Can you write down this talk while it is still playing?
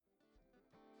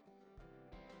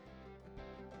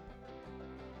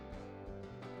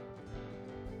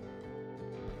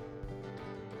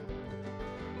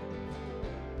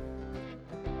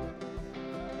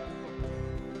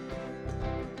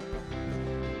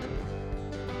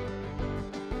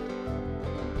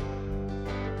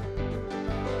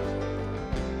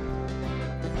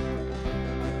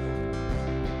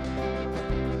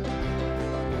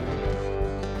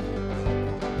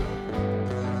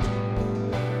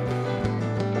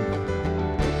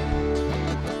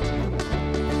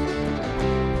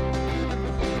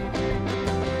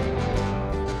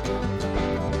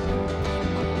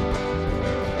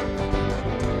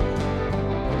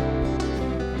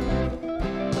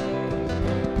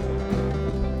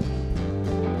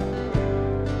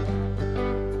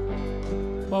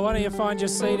Well, why don't you find your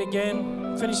seat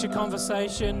again, finish your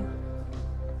conversation,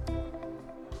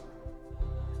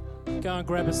 go and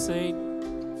grab a seat.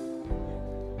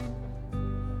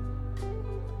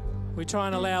 We try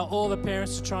and allow all the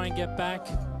parents to try and get back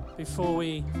before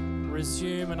we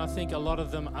resume, and I think a lot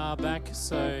of them are back,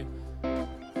 so...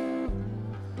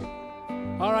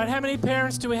 All right, how many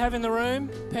parents do we have in the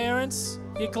room? Parents,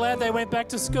 you're glad they went back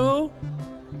to school?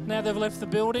 Now they've left the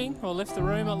building, or left the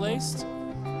room at least?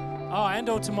 Oh, and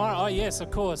or tomorrow. Oh, yes,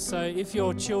 of course. So if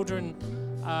your children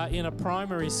are in a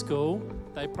primary school,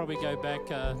 they probably go back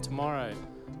tomorrow.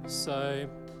 So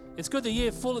it's good. The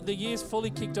year's fully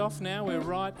kicked off now. We're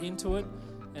right into it,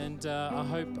 and I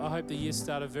hope the year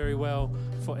started very well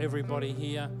for everybody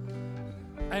here.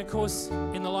 And of course,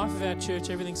 in the life of our church,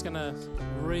 everything's going to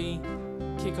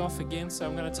kick off again. So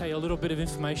I'm going to tell you a little bit of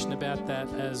information about that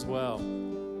as well.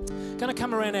 Going to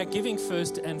come around our giving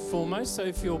first and foremost. So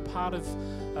if you're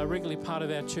regularly part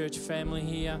of our church family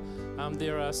here,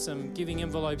 there are some giving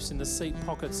envelopes in the seat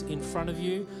pockets in front of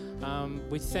you.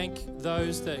 We thank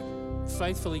those that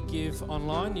faithfully give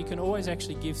online. You can always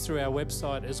actually give through our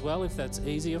website as well if that's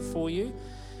easier for you.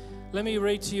 Let me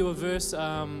read to you a verse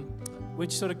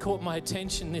which sort of caught my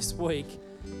attention this week.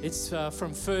 It's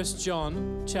from 1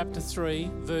 John chapter 3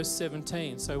 verse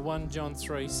 17. So 1 John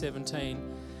 3:17.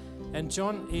 And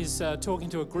John is talking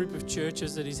to a group of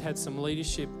churches that he's had some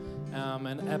leadership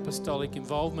and apostolic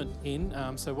involvement in.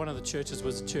 So one of the churches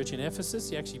was a church in Ephesus.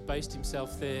 He actually based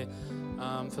himself there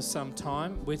for some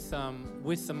time with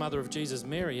the mother of Jesus,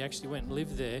 Mary. He actually went and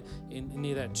lived there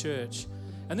near that church.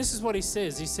 And this is what he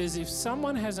says. He says, if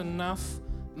someone has enough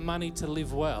money to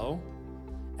live well,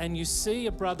 and you see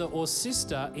a brother or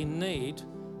sister in need,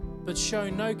 but show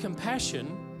no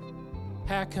compassion,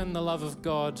 how can the love of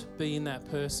God be in that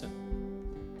person?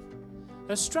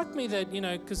 It struck me that,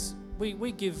 because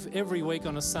we give every week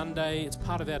on a Sunday. It's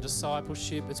part of our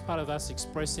discipleship. It's part of us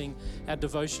expressing our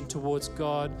devotion towards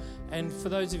God. And for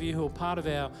those of you who are part of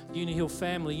our Uni Hill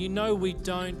family, we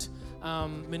don't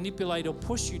manipulate or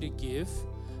push you to give.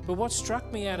 But what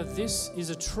struck me out of this is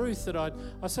a truth that I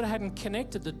sort of hadn't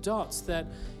connected the dots, that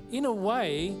in a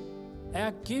way,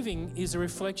 our giving is a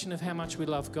reflection of how much we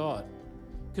love God.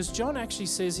 Because John actually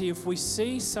says here, if we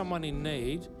see someone in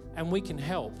need and we can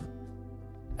help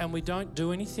and we don't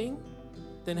do anything,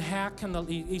 then how can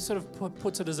he sort of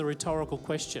puts it as a rhetorical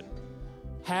question.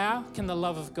 How can the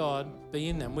love of God be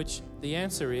in them? Which the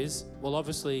answer is, well,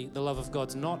 obviously the love of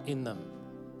God's not in them.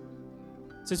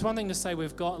 So it's one thing to say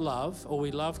we've got love, or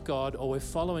we love God, or we're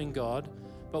following God,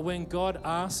 but when God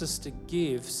asks us to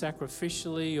give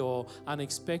sacrificially or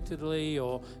unexpectedly,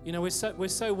 or, we're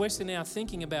so Western now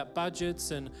thinking about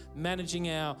budgets and managing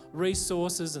our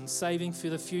resources and saving for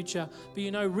the future.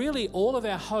 But really all of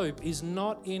our hope is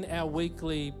not in our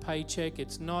weekly paycheck.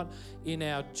 It's not in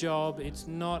our job. It's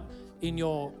not in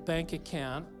your bank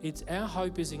account. Our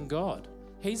hope is in God.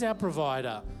 He's our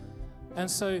provider. And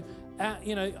so, I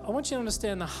want you to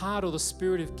understand the heart or the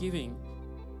spirit of giving.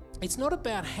 It's not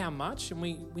about how much,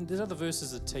 and there's other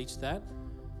verses that teach that.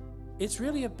 It's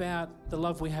really about the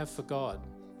love we have for God.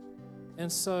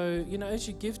 And so, as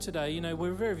you give today,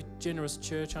 we're a very generous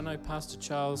church. I know Pastor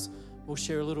Charles will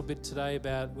share a little bit today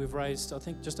about, we've raised, I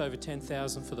think, just over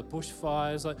 10,000 for the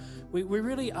bushfires. We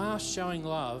really are showing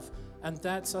love, and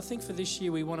I think for this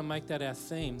year we want to make that our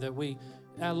theme, that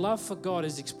our love for God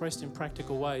is expressed in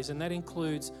practical ways, and that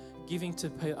includes giving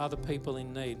to other people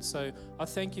in need. So I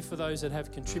thank you for those that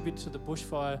have contributed to the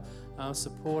bushfire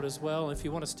support as well. And if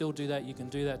you want to still do that, you can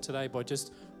do that today by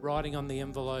just writing on the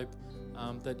envelope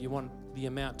that you want the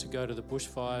amount to go to the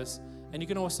bushfires. And you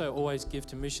can also always give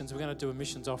to missions. We're going to do a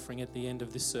missions offering at the end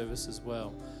of this service as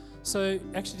well. So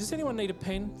actually, does anyone need a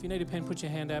pen? If you need a pen, put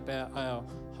your hand up. Our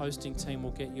hosting team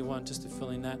will get you one just to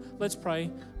fill in that. Let's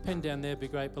pray. Pen down there would be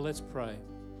great, but let's pray.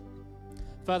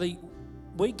 Father,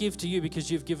 we give to you because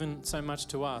you've given so much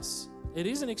to us. It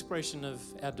is an expression of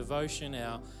our devotion,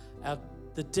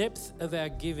 the depth of our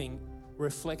giving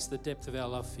reflects the depth of our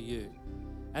love for you.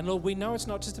 And Lord, we know it's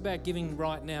not just about giving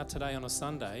right now, today on a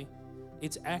Sunday.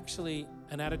 It's actually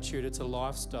an attitude, it's a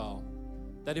lifestyle.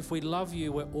 That if we love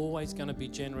you, we're always going to be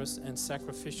generous and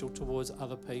sacrificial towards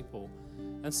other people.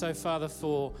 And so, Father,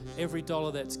 for every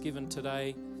dollar that's given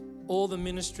today, all the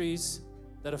ministries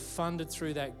that are funded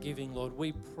through that giving, Lord,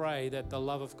 we pray that the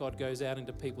love of God goes out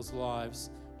into people's lives,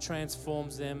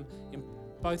 transforms them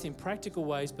both in practical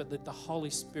ways, but that the Holy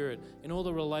Spirit, in all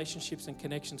the relationships and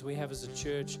connections we have as a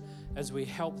church, as we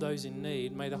help those in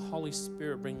need, may the Holy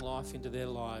Spirit bring life into their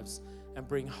lives and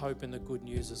bring hope and the good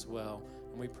news as well.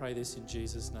 And we pray this in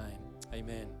Jesus' name.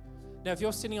 Amen. Now, if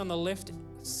you're sitting on the left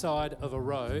side of a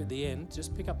row, the end,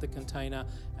 just pick up the container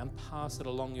and pass it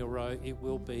along your row. It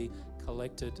will be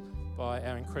collected by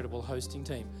our incredible hosting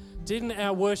team. Didn't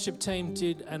our worship team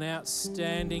did an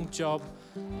outstanding job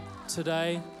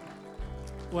today?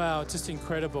 Wow, just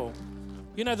incredible.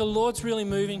 You know, the Lord's really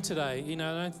moving today. You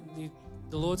know,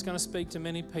 the Lord's going to speak to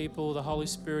many people. The Holy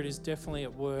Spirit is definitely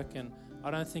at work, and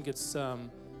I don't think it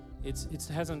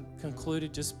hasn't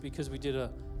concluded just because we did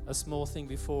a small thing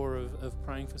before of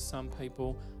praying for some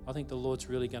people. I think the Lord's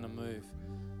really going to move.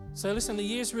 So listen, the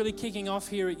year's really kicking off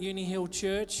here at Uni Hill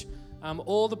Church.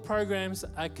 All the programs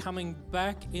are coming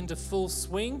back into full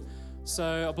swing.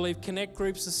 So I believe Connect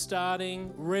groups are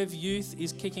starting. Rev Youth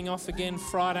is kicking off again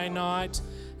Friday night.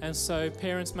 And so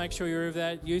parents, make sure you're aware of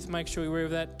that. Youth, make sure you're aware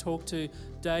of that. Talk to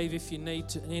Dave if you need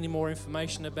any more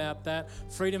information about that.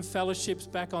 Freedom Fellowship's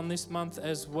back on this month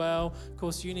as well. Of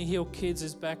course, Uni Hill Kids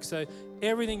is back. So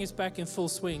everything is back in full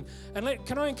swing. And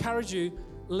can I encourage you,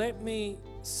 let me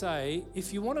say,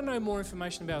 if you want to know more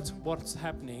information about what's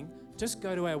happening, just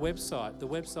go to our website. The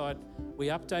website, we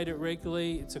update it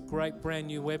regularly. It's a great brand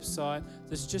new website.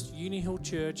 It's just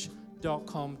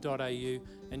unihillchurch.com.au,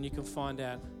 and you can find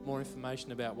out more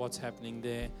information about what's happening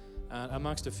there,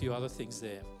 amongst a few other things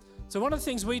there. So one of the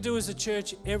things we do as a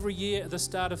church every year at the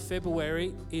start of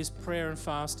February is prayer and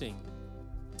fasting.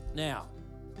 Now,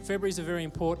 February is a very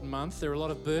important month. There are a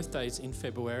lot of birthdays in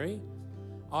February.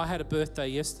 I had a birthday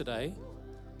yesterday.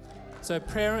 So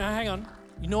prayer, hang on.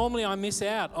 Normally I miss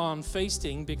out on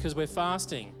feasting because we're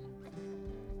fasting.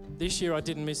 This year I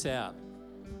didn't miss out.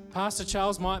 Pastor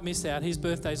Charles might miss out. His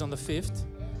birthday's on the 5th.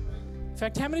 In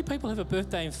fact, how many people have a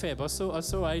birthday in Feb? I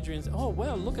saw Adrian. Oh,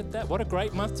 well, look at that. What a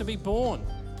great month to be born.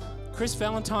 Chris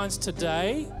Valentine's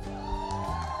today.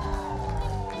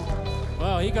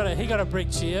 Well, he got a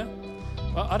big cheer.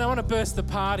 Well, I don't want to burst the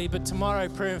party, but tomorrow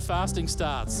prayer and fasting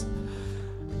starts.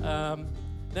 Now,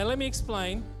 let me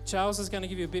explain. Charles is going to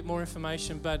give you a bit more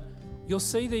information, but you'll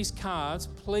see these cards.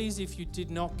 Please, if you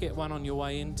did not get one on your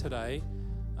way in today,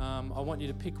 I want you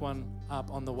to pick one up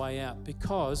on the way out,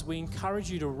 because we encourage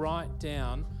you to write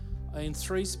down in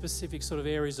 3 specific sort of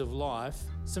areas of life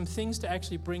some things to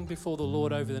actually bring before the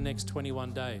Lord over the next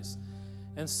 21 days.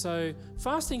 And so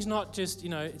fasting's not just,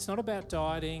 it's not about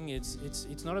dieting.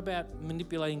 It's not about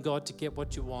manipulating God to get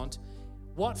what you want.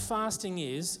 What fasting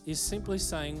is simply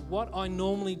saying what I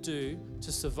normally do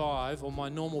to survive, or my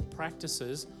normal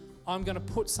practices, I'm going to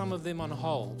put some of them on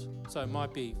hold. So it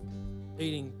might be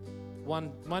eating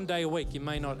one day a week. You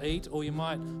may not eat, or you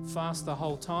might fast the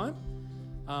whole time.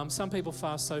 Some people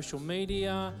fast social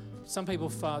media. Some people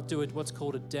do what's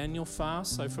called a Daniel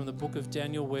fast, so from the book of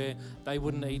Daniel, where they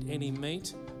wouldn't eat any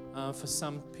meat for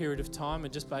some period of time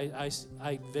and just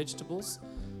ate vegetables.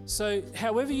 So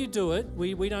however you do it,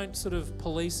 we don't sort of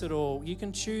police it, or you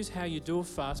can choose how you do a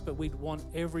fast, but we'd want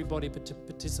everybody to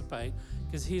participate,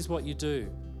 because here's what you do.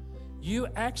 You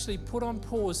actually put on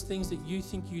pause things that you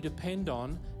think you depend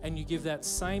on, and you give that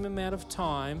same amount of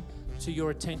time to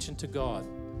your attention to God.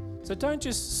 So don't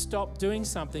just stop doing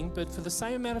something, but for the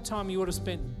same amount of time you would have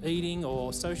spent eating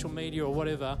or social media or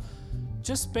whatever,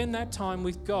 just spend that time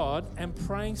with God and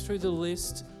praying through the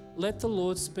list. Let the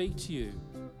Lord speak to you.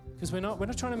 Because we're not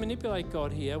trying to manipulate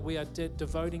God here. We are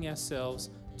devoting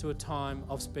ourselves to a time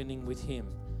of spending with Him.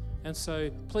 And so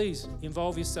please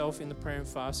involve yourself in the prayer and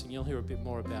fasting. You'll hear a bit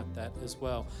more about that as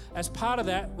well. As part of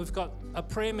that, we've got a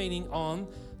prayer meeting on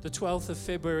the 12th of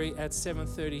February at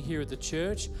 7:30 here at the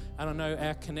church. And I know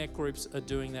our Connect groups are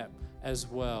doing that as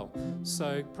well.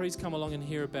 So please come along and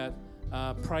hear about,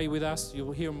 pray with us.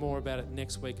 You'll hear more about it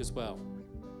next week as well.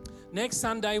 Next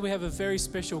Sunday, we have a very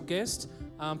special guest,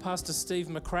 Pastor Steve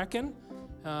McCracken.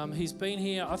 He's been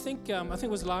here, I think it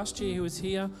was last year he was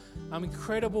here.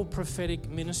 Incredible prophetic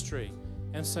ministry.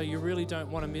 And so you really don't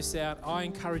want to miss out. I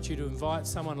encourage you to invite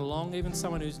someone along, even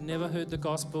someone who's never heard the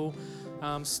gospel.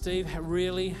 Steve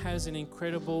really has an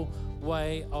incredible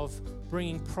way of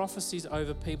bringing prophecies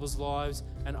over people's lives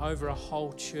and over a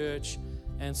whole church.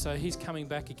 And so he's coming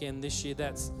back again this year.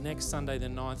 That's next Sunday, the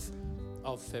 9th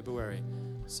of February.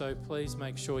 So please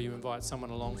make sure you invite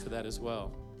someone along for that as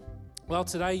well. Well,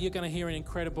 today you're going to hear an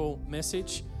incredible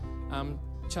message.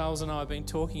 Charles and I have been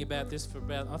talking about this for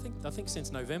about, I think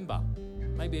since November,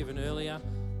 maybe even earlier.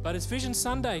 But it's Vision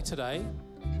Sunday today,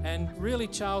 and really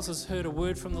Charles has heard a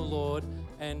word from the Lord,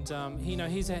 and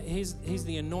he's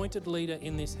the anointed leader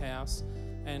in this house,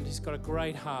 and he's got a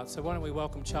great heart. So why don't we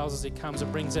welcome Charles as he comes and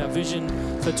brings our vision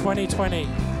for 2020.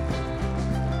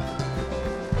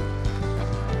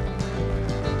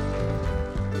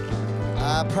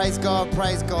 Praise God,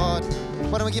 praise God.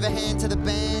 Why don't we give a hand to the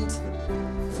band?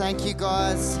 Thank you,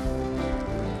 guys.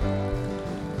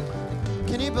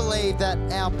 Can you believe that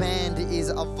our band is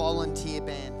a volunteer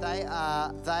band?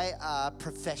 They are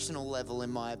professional level,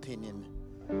 in my opinion.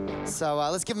 So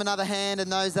let's give them another hand,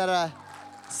 and those that are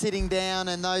sitting down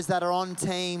and those that are on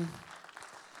team.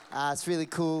 It's really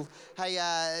cool. Hey,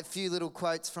 a few little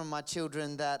quotes from my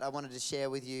children that I wanted to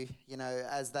share with you. You know,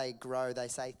 as they grow, they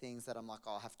say things that I'm like,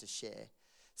 oh, I have to share.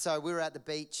 So we were at the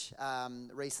beach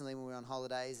recently when we were on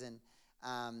holidays, and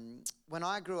when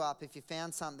I grew up, if you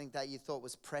found something that you thought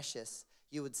was precious,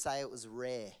 you would say it was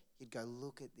rare. You'd go,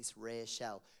 look at this rare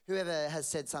shell. Whoever has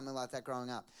said something like that growing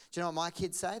up? Do you know what my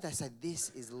kids say? They say,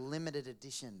 this is limited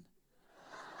edition.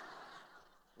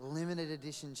 Limited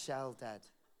edition shell, Dad.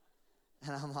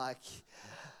 And I'm like,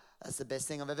 that's the best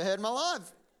thing I've ever heard in my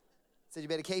life. Said, you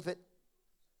better keep it.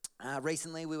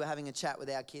 Recently, we were having a chat with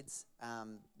our kids.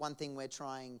 One thing we're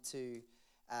trying to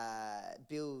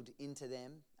build into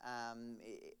them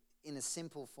in a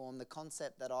simple form, the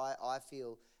concept that I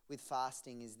feel with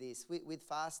fasting is this. With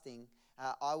fasting,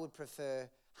 I would prefer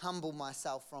humble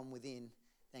myself from within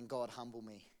than God humble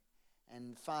me.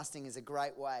 And fasting is a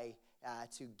great way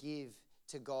to give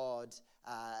to God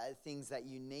things that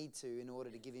you need to in order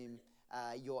to give him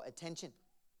your attention.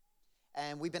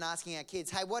 And we've been asking our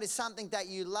kids, hey, what is something that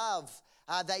you love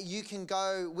that you can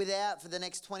go without for the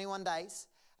next 21 days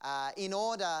in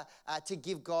order to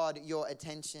give God your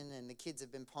attention? And the kids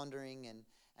have been pondering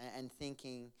and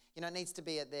thinking, you know, it needs to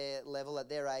be at their level, at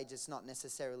their age. It's not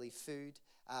necessarily food,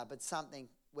 but something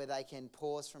where they can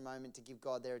pause for a moment to give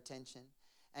God their attention.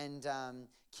 And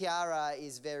Kiara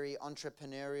is very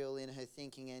entrepreneurial in her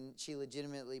thinking, and she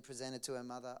legitimately presented to her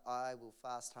mother, I will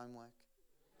fast homework.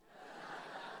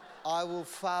 I will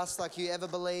fast like you ever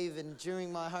believe, and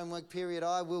during my homework period,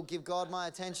 I will give God my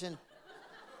attention.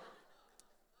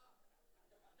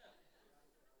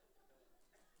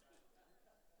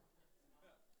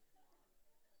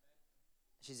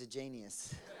 She's a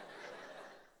genius.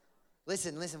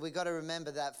 Listen, we've got to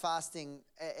remember that fasting,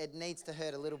 it needs to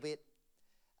hurt a little bit.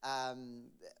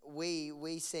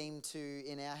 We seem to,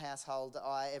 in our household,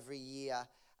 I every year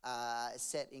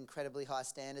set incredibly high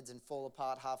standards and fall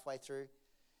apart halfway through.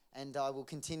 And I will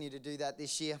continue to do that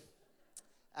this year.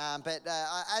 But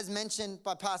as mentioned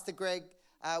by Pastor Greg,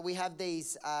 we have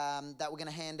these that we're going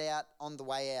to hand out on the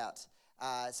way out.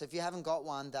 So if you haven't got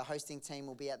one, the hosting team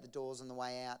will be at the doors on the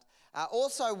way out.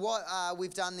 Also, what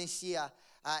we've done this year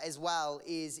as well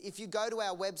is if you go to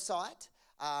our website,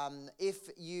 if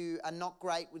you are not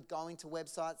great with going to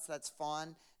websites, that's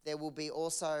fine. There will be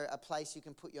also a place you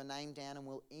can put your name down and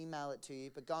we'll email it to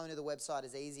you. But going to the website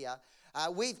is easier.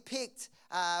 We've picked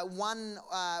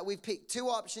two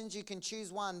options. You can choose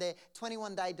one. They're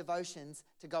 21-day devotions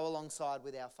to go alongside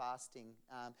with our fasting.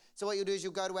 So what you'll do is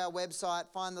you'll go to our website,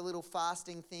 find the little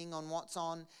fasting thing on What's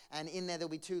On, and in there there'll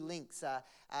be two links.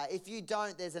 If you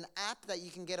don't, there's an app that you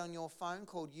can get on your phone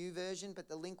called YouVersion, but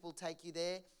the link will take you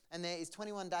there. And there is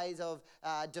 21 days of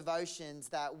devotions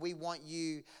that we want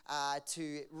you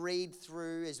to read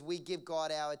through as we give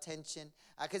God our attention.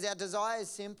 Because our desire is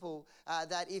simple,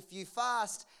 that if you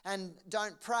fast and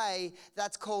don't pray,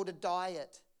 that's called a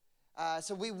diet.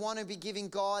 So we want to be giving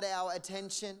God our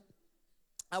attention.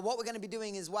 What we're going to be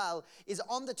doing as well is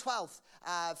on the 12th,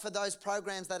 for those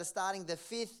programs that are starting, the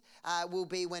 5th will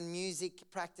be when music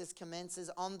practice commences.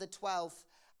 On the 12th,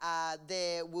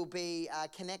 there will be a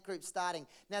connect group starting.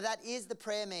 Now that is the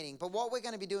prayer meeting, but what we're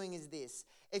going to be doing is this.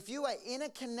 If you are in a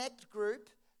connect group,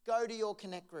 go to your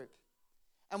connect group.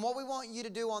 And what we want you to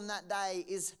do on that day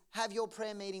is have your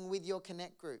prayer meeting with your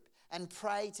connect group and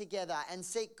pray together and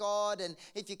seek God. And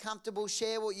if you're comfortable,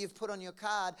 share what you've put on your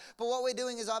card. But what we're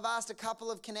doing is I've asked a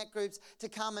couple of connect groups to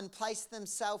come and place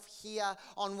themselves here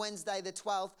on Wednesday the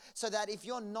 12th, so that if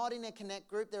you're not in a connect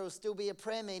group, there will still be a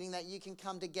prayer meeting that you can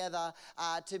come together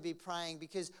to be praying,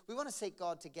 because we want to seek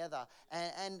God together.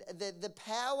 And the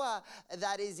power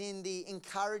that is in the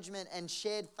encouragement and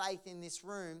shared faith in this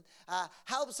room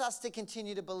helps us to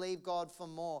continue to believe God for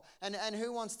more. And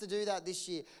who wants to do that this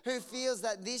year? Who feels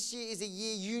that this year is a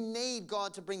year you need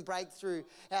God to bring breakthrough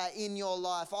in your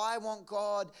life? I want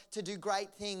God to do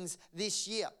great things this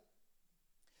year.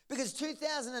 Because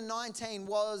 2019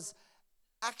 was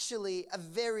actually a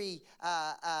very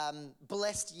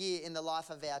blessed year in the life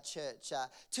of our church.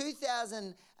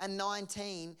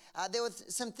 2019, there were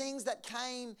some things that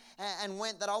came and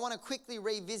went that I want to quickly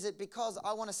revisit, because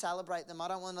I want to celebrate them. I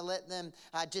don't want to let them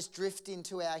just drift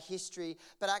into our history.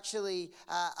 But actually,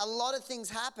 a lot of things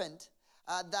happened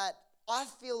that I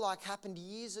feel like happened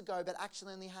years ago, but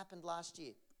actually only happened last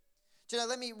year. Do you know,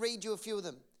 let me read you a few of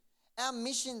them. Our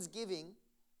missions giving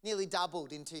nearly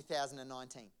doubled in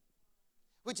 2019,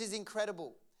 which is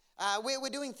incredible. We're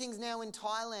doing things now in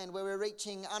Thailand where we're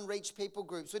reaching unreached people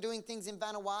groups. We're doing things in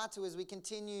Vanuatu as we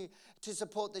continue to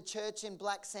support the church in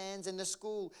Black Sands and the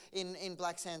school in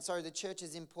Black Sands. Sorry, the church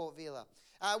is in Port Vila.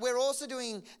 We're also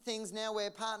doing things now.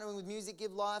 We're partnering with Music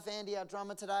Give Life. Andy, our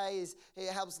drummer today, he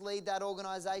helps lead that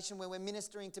organisation where we're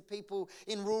ministering to people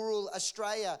in rural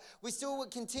Australia. We still will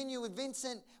continue with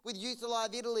Vincent with Youth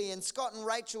Alive Italy and Scott and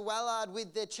Rachel Wallard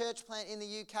with their church plant in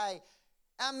the UK.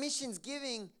 Our missions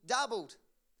giving doubled.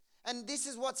 And this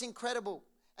is what's incredible.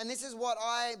 And this is what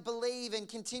I believe and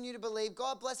continue to believe.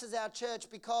 God blesses our church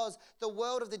because the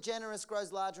world of the generous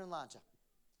grows larger and larger.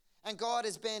 And God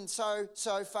has been so,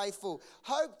 so faithful.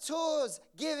 Hope Tours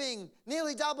giving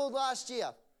nearly doubled last year.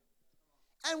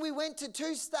 And we went to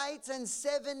 2 states and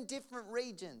 7 different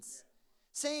regions.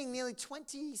 Seeing nearly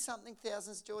 20-something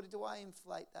thousands. Jordy, do I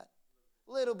inflate that?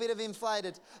 A little bit of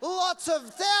inflated. Lots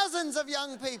of thousands of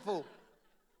young people.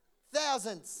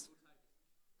 Thousands.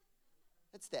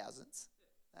 It's thousands.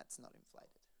 That's not inflated.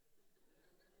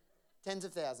 Tens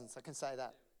of thousands, I can say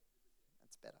that.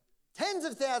 That's better. Tens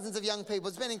of thousands of young people.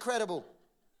 It's been incredible.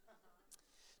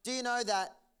 Do you know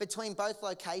that between both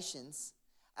locations,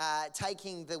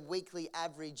 taking the weekly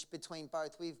average between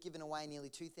both, we've given away nearly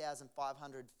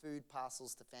 2,500 food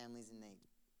parcels to families in need.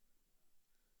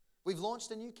 We've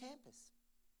launched a new campus.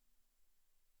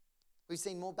 We've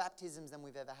seen more baptisms than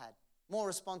we've ever had. More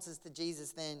responses to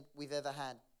Jesus than we've ever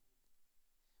had.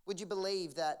 Would you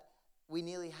believe that we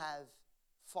nearly have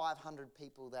 500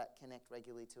 people that connect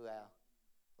regularly to our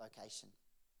location?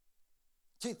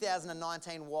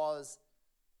 2019 was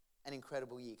an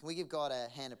incredible year. Can we give God a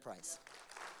hand of praise?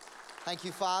 Thank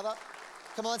you, Father.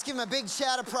 Come on, let's give him a big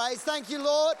shout of praise. Thank you,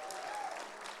 Lord.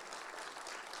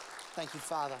 Thank you,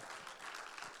 Father.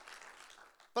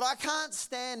 But I can't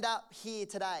stand up here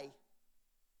today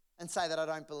and say that I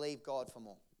don't believe God for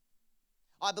more.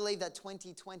 I believe that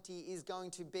 2020 is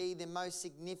going to be the most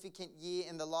significant year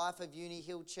in the life of Uni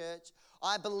Hill Church.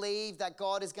 I believe that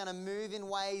God is going to move in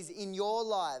ways in your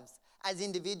lives as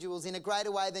individuals in a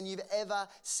greater way than you've ever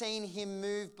seen him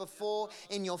move before,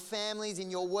 in your families, in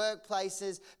your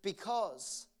workplaces,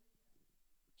 because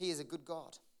he is a good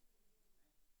God.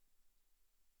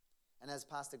 And as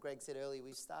Pastor Greg said earlier,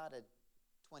 we've started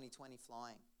 2020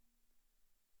 flying.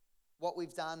 What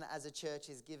we've done as a church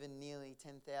is given nearly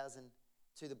 10,000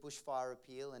 to the bushfire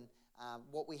appeal, and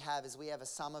what we have is we have a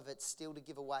sum of it still to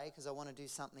give away because I want to do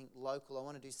something local. I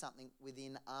want to do something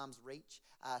within arm's reach.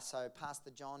 So Pastor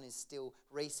John is still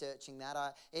researching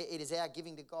that. It is our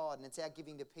giving to God and it's our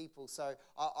giving to people. So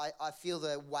I feel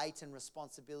the weight and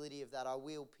responsibility of that. I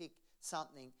will pick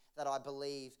something that I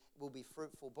believe will be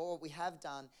fruitful. But what we have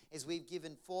done is we've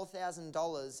given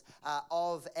 $4,000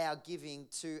 of our giving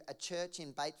to a church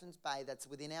in Batemans Bay that's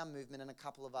within our movement and a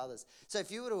couple of others. So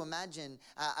if you were to imagine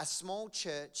a small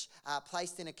church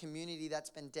placed in a community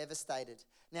that's been devastated.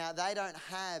 Now, they don't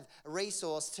have a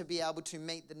resource to be able to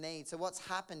meet the need. So what's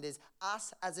happened is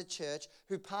us as a church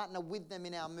who partner with them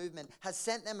in our movement has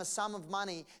sent them a sum of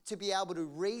money to be able to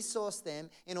resource them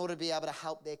in order to be able to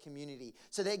help their community.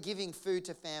 So they're giving food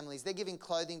to families. They're giving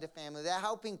clothing to families. They're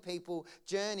helping people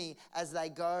journey as they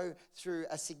go through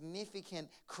a significant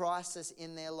crisis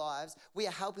in their lives. We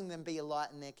are helping them be a light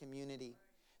in their community.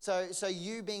 So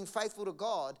you being faithful to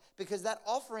God, because that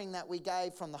offering that we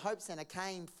gave from the Hope Centre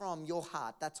came from your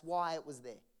heart. That's why it was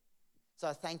there. So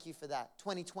I thank you for that.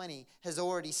 2020 has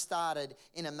already started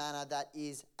in a manner that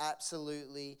is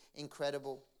absolutely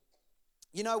incredible.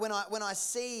 You know, when I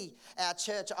see our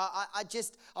church,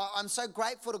 I'm so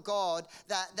grateful to God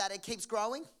that it keeps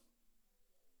growing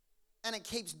and it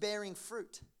keeps bearing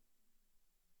fruit.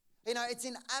 You know, it's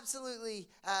an absolutely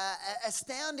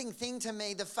astounding thing to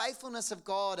me, the faithfulness of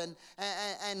God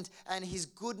and his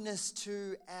goodness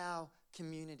to our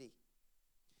community.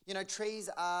 You know, trees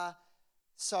are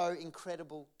so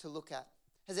incredible to look at.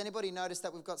 Has anybody noticed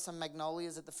that we've got some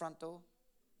magnolias at the front door?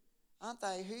 Aren't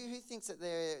they? Who thinks that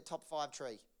they're a top 5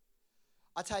 tree?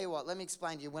 I tell you what, let me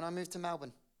explain to you. When I moved to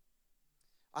Melbourne,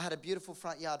 I had a beautiful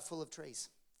front yard full of trees.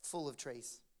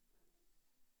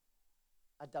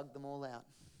 I dug them all out.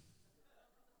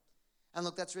 And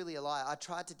look, that's really a lie. I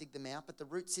tried to dig them out, but the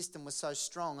root system was so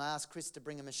strong, I asked Chris to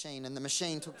bring a machine, and the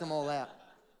machine took them all out.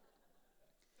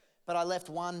 But I left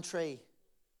one tree.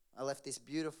 I left this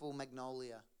beautiful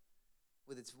magnolia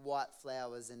with its white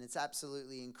flowers, and it's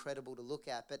absolutely incredible to look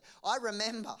at. But I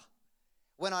remember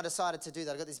when I decided to do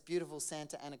that. I got this beautiful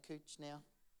Santa Ana Cooch now.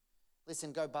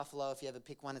 Listen, go Buffalo if you ever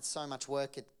pick one. It's so much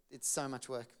work. It's so much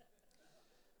work.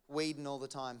 Weeding all the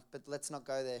time, but let's not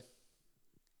go there.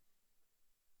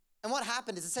 And what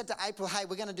happened is I said to April, hey,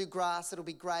 we're going to do grass. It'll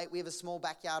be great. We have a small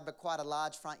backyard, but quite a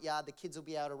large front yard. The kids will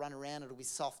be able to run around. It'll be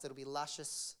soft. It'll be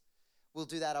luscious. We'll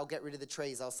do that. I'll get rid of the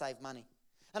trees. I'll save money.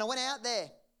 And I went out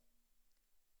there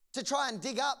to try and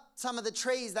dig up some of the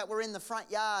trees that were in the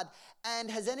front yard. And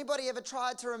has anybody ever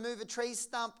tried to remove a tree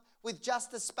stump with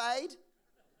just a spade?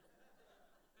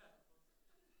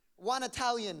 One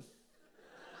Italian.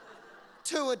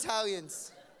 Two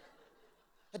Italians.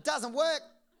 It doesn't work.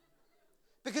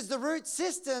 Because the root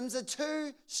systems are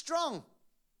too strong.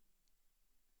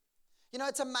 You know,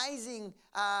 it's amazing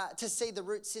to see the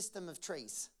root system of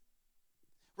trees.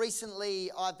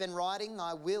 Recently, I've been riding.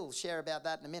 I will share about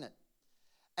that in a minute.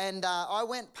 And I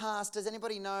went past, does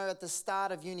anybody know, at the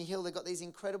start of Uni Hill, they've got these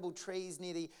incredible trees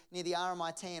near the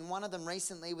RMIT, and one of them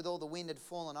recently, with all the wind, had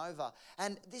fallen over.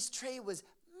 And this tree was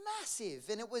massive,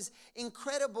 and it was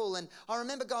incredible. And I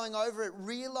remember going over it,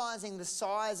 realizing the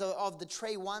size of the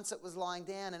tree once it was lying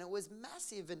down, and it was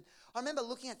massive. And I remember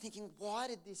looking at it thinking, why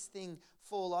did this thing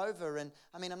fall over? And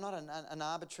I mean, I'm not an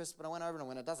arbitrist, but I went over and I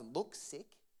went, it doesn't look sick.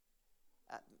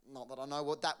 Not that I know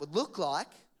what that would look like.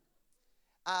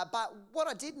 But what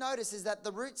I did notice is that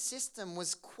the root system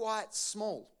was quite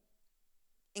small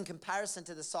in comparison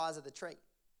to the size of the tree.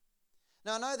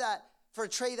 Now, I know that for a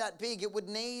tree that big, it would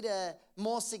need a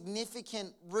more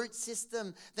significant root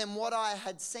system than what I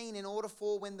had seen in order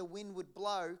for when the wind would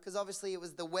blow, because obviously it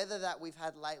was the weather that we've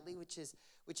had lately, which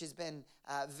has been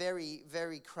very,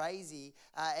 very crazy.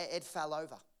 It fell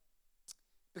over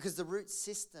because the root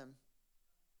system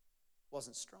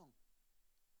wasn't strong.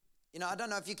 You know, I don't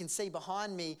know if you can see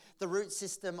behind me the root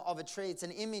system of a tree. It's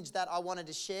an image that I wanted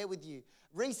to share with you.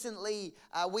 Recently,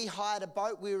 we hired a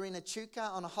boat. We were in Echuca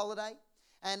on a holiday.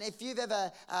 And if you've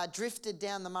ever drifted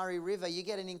down the Murray River, you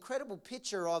get an incredible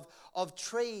picture of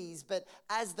trees. But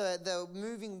as the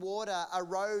moving water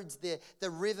erodes the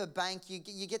river bank,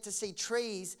 you get to see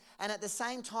trees. And at the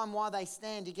same time, while they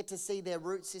stand, you get to see their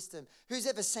root system. Who's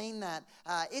ever seen that?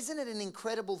 Isn't it an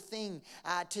incredible thing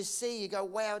to see? You go,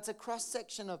 wow, it's a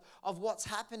cross-section of what's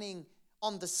happening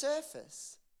on the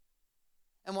surface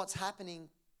and what's happening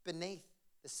beneath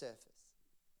the surface.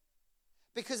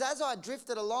 Because as I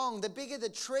drifted along, the bigger the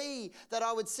tree that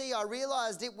I would see, I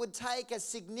realized it would take a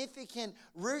significant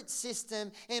root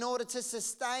system in order to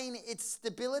sustain its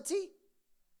stability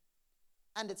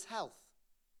and its health.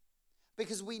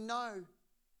 Because we know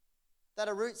that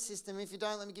a root system, if you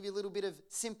don't, let me give you a little bit of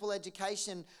simple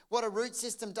education. What a root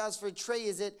system does for a tree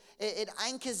is it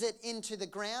anchors it into the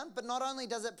ground, but not only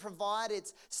does it provide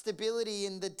its stability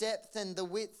in the depth and the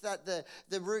width that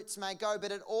the roots may go,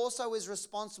 but it also is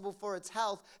responsible for its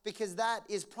health, because that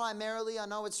is primarily, I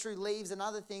know it's through leaves and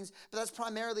other things, but that's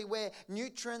primarily where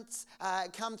nutrients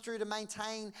come through to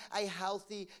maintain a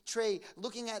healthy tree.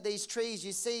 Looking at these trees,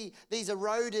 you see these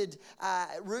eroded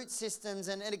root systems,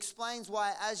 and it explains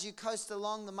why as you coast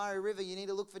along the Murray River, you need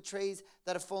to look for trees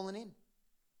that have fallen in.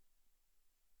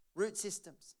 Root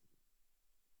systems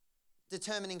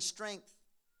determining strength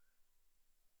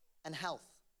and health.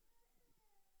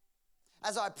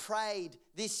 As I prayed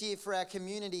this year for our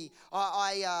community,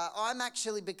 I'm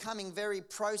actually becoming very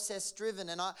process-driven,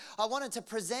 and I wanted to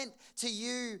present to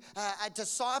you a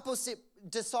discipleship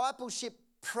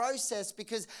process,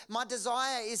 because my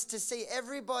desire is to see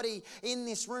everybody in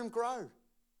this room grow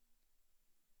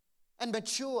and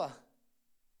mature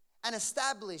and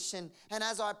establish. And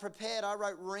as I prepared, I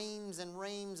wrote reams and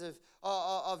reams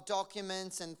of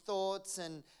documents and thoughts,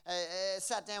 and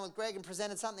sat down with Greg and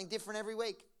presented something different every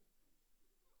week.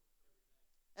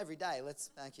 Every day,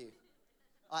 thank you.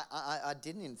 I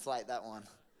didn't inflate that one.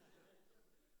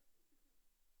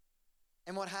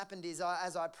 And what happened is,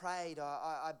 as I prayed,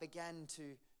 I began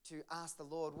to ask the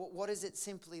Lord, what is it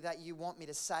simply that you want me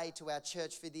to say to our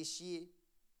church for this year?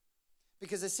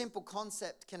 Because a simple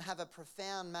concept can have a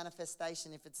profound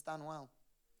manifestation if it's done well.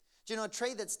 Do you know, a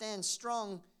tree that stands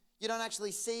strong, you don't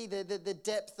actually see the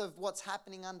depth of what's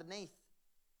happening underneath.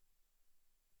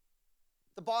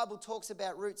 The Bible talks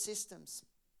about root systems.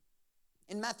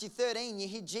 In Matthew 13, you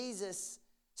hear Jesus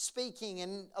speaking,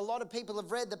 and a lot of people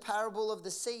have read the parable of the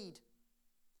seed.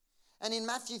 And in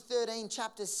Matthew 13,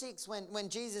 chapter 6, when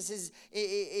Jesus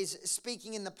is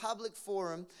speaking in the public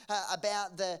forum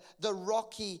about the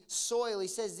rocky soil, he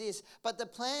says this, "But the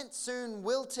plant soon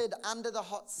wilted under the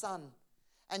hot sun,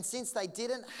 and since they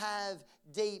didn't have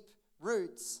deep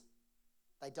roots,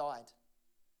 they died."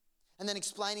 And then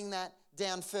explaining that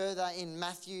down further in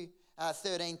Matthew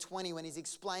 13:20 when he's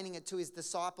explaining it to his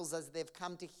disciples as they've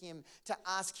come to him to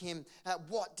ask him,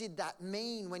 what did that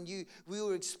mean when we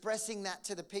were expressing that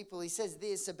to the people? He says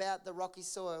this about the rocky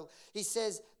soil. He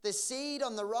says, the seed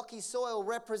on the rocky soil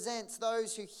represents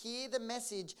those who hear the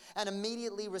message and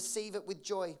immediately receive it with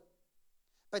joy.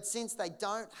 But since they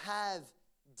don't have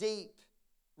deep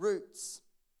roots,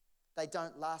 they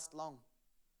don't last long.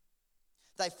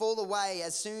 They fall away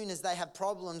as soon as they have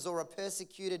problems or are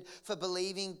persecuted for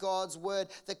believing God's word.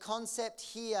 The concept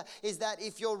here is that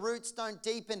if your roots don't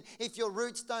deepen, if your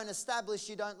roots don't establish,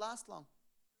 you don't last long.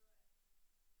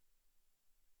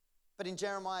 But in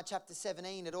Jeremiah chapter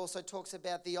 17, it also talks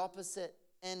about the opposite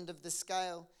end of the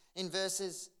scale in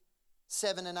verses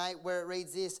 7 and 8, where it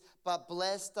reads this, but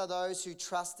blessed are those who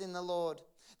trust in the Lord.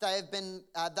 They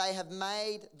have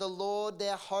made the Lord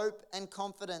their hope and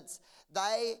confidence.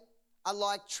 They are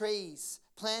like trees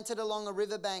planted along a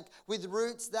riverbank with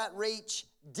roots that reach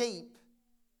deep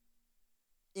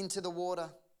into the water.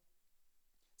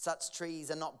 Such trees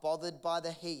are not bothered by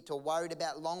the heat or worried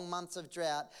about long months of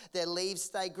drought. Their leaves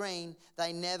stay green.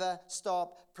 They never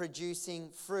stop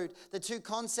producing fruit. The two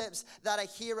concepts that are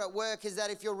here at work is that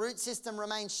if your root system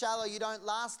remains shallow, you don't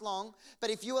last long. But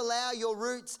if you allow your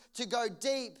roots to go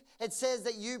deep, it says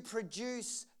that you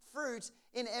produce fruit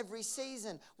in every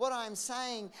season. What I'm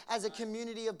saying as a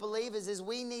community of believers is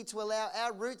we need to allow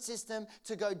our root system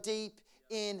to go deep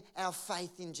in our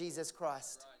faith in Jesus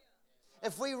Christ.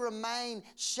 If we remain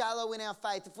shallow in our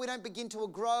faith, if we don't begin to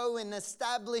grow and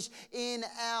establish in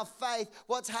our faith,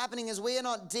 what's happening is we are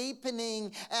not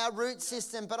deepening our root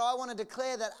system. But I want to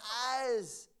declare that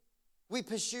as we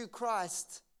pursue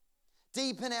Christ,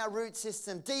 deepen our root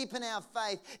system, deepen our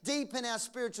faith, deepen our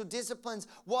spiritual disciplines,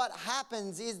 what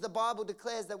happens is the Bible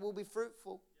declares that we'll be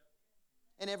fruitful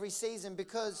in every season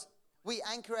because we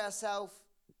anchor ourselves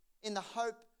in the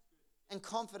hope and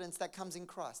confidence that comes in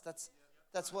Christ.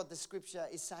 That's what the scripture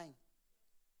is saying.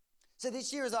 So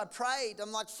this year as I prayed,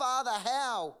 I'm like, Father,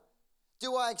 how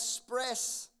do I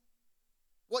express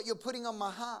what you're putting on my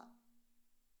heart?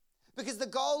 Because the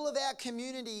goal of our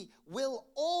community will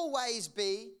always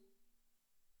be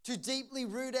to deeply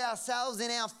root ourselves in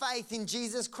our faith in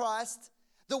Jesus Christ,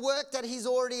 the work that he's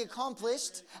already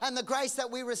accomplished, and the grace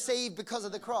that we receive because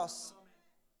of the cross.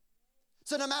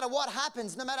 So no matter what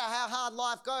happens, no matter how hard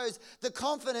life goes, the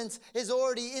confidence is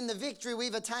already in the victory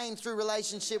we've attained through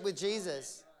relationship with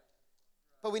Jesus.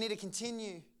 But we need to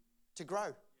continue to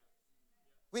grow.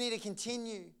 We need to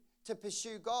continue to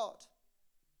pursue God.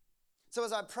 So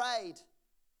as I prayed,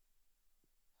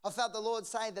 I felt the Lord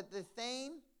say that the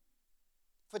theme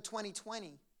for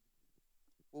 2020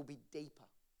 will be deeper.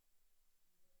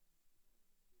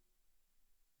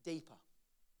 Deeper.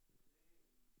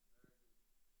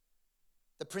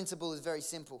 The principle is very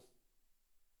simple.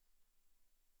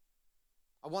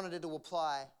 I wanted it to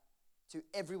apply to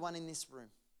everyone in this room,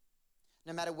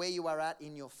 no matter where you are at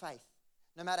in your faith,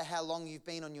 no matter how long you've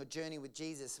been on your journey with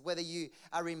Jesus, whether you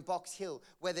are in Box Hill,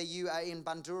 whether you are in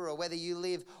Bundoora, whether you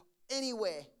live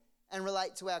anywhere and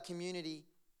relate to our community.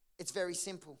 It's very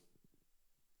simple.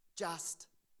 Just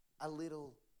a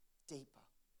little deeper.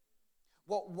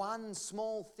 What one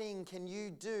small thing can you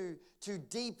do to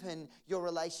deepen your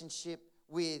relationship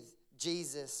with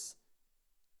Jesus?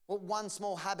 What one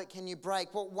small habit can you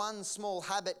break? What one small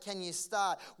habit can you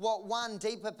start? What one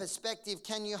deeper perspective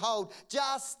can you hold?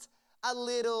 Just a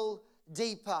little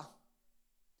deeper.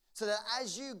 So that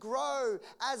as you grow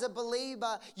as a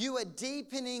believer, you are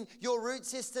deepening your root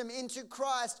system into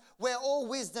Christ, where all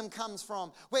wisdom comes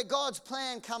from, where God's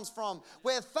plan comes from,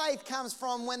 where faith comes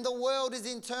from when the world is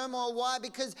in turmoil. Why?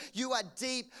 Because you are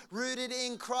deep rooted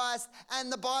in Christ.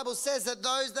 And the Bible says that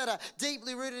those that are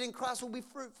deeply rooted in Christ will be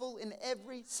fruitful in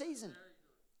every season.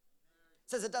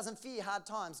 It says it doesn't fear hard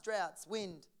times, droughts,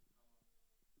 wind,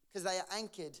 because they are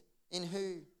anchored in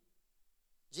who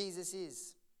Jesus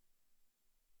is.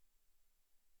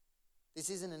 This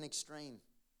isn't an extreme.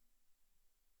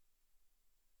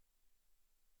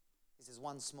 This is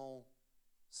one small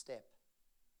step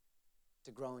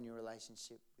to grow in your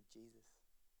relationship with Jesus.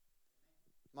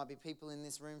 Might be people in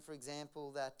this room, for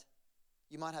example, that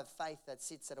you might have faith that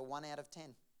sits at a 1 out of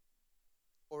 10,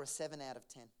 or a 7 out of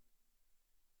 10,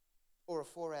 or a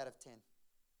 4 out of 10.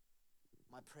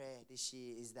 My prayer this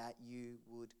year is that you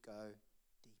would go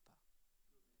deeper.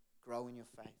 Grow in your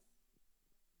faith.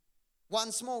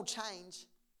 One small change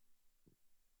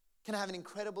can have an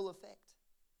incredible effect.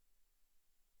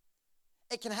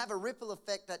 It can have a ripple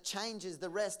effect that changes the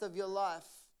rest of your life.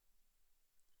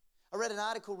 I read an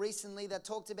article recently that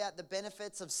talked about the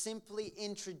benefits of simply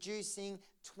introducing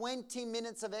 20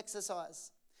 minutes of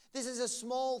exercise. This is a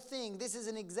small thing. This is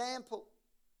an example.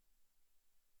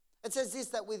 It says this,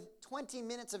 that with 20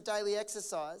 minutes of daily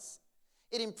exercise,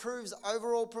 it improves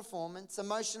overall performance,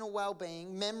 emotional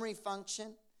well-being, memory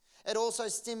function. It also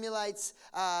stimulates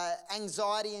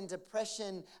anxiety and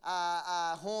depression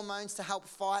hormones to help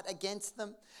fight against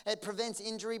them. It prevents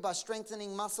injury by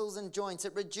strengthening muscles and joints.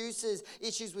 It reduces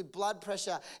issues with blood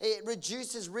pressure. It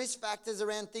reduces risk factors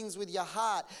around things with your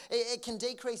heart. It can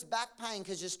decrease back pain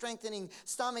because you're strengthening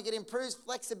stomach. It improves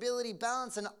flexibility,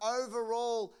 balance, and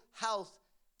overall health.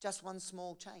 Just one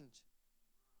small change.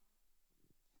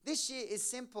 This year is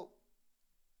simple.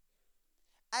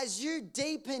 As you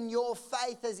deepen your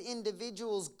faith as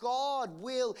individuals, God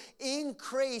will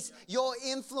increase your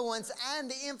influence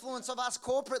and the influence of us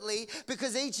corporately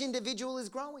because each individual is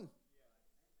growing.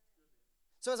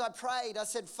 So as I prayed, I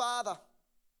said, Father,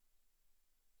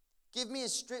 give me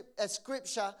a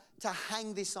scripture to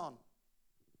hang this on.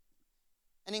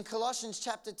 And in Colossians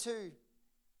chapter 2,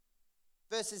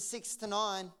 verses 6 to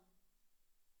 9,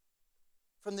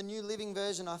 from the New Living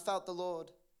Version, I felt the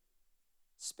Lord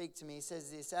speak to me. He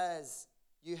says this, as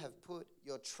you have put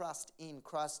your trust in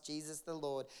Christ Jesus the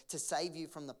Lord to save you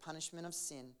from the punishment of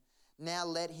sin, now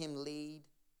let him lead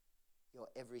your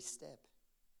every step.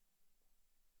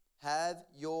 Have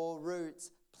your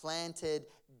roots planted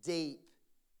deep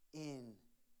in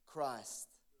Christ.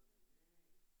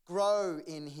 Grow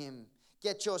in him.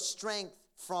 Get your strength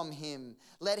from him.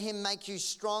 Let him make you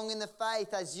strong in the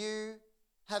faith as you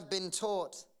have been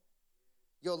taught.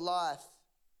 Your life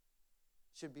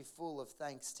should be full of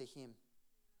thanks to him.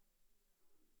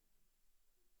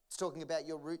 It's talking about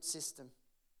your root system.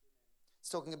 It's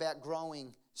talking about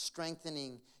growing,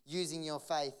 strengthening, using your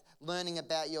faith, learning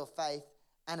about your faith,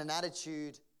 and an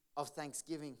attitude of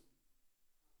thanksgiving.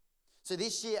 So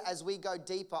this year, as we go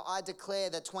deeper, I declare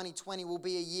that 2020 will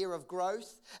be a year of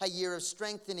growth, a year of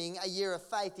strengthening, a year of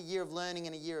faith, a year of learning,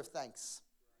 and a year of thanks.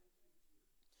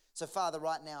 So Father,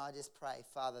 right now I just pray,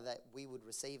 Father, that we would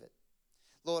receive it.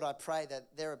 Lord, I pray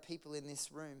that there are people in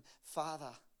this room, Father,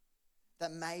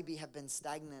 that maybe have been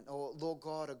stagnant or, Lord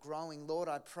God, are growing. Lord,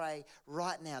 I pray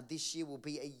right now this year will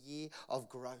be a year of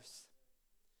growth,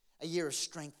 a year of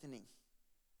strengthening,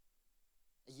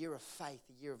 a year of faith,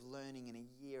 a year of learning, and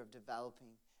a year of developing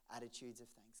attitudes of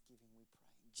thanksgiving, we pray.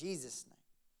 In Jesus'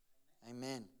 name,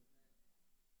 amen.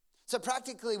 So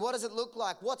practically, what does it look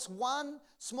like? What's one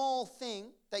small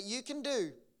thing that you can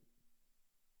do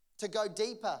to go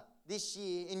deeper this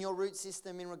year in your root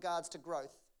system in regards to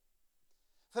growth?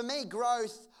 For me,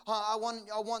 growth, I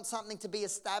want something to be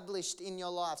established in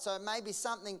your life. So it may be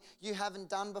something you haven't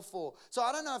done before. So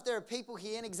I don't know if there are people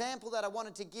here. An example that I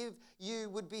wanted to give you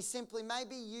would be simply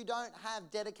maybe you don't have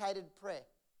dedicated prayer.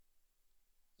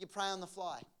 You pray on the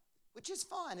fly, which is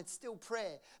fine. It's still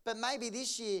prayer. But maybe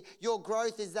this year your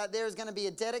growth is that there is going to be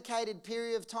a dedicated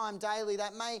period of time daily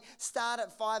that may start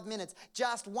at 5 minutes.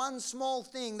 Just one small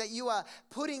thing that you are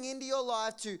putting into your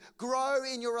life to grow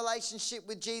in your relationship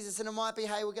with Jesus. And it might be,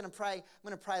 hey, we're going to pray. I'm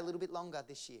going to pray a little bit longer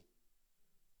this year.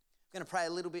 I'm going to pray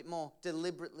a little bit more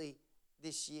deliberately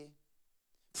this year.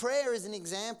 Prayer is an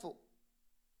example.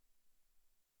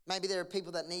 Maybe there are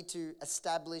people that need to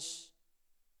establish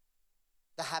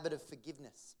the habit of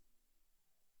forgiveness.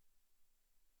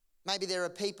 Maybe there are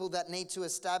people that need to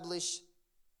establish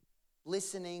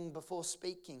listening before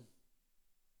speaking.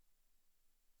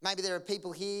 Maybe there are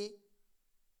people here,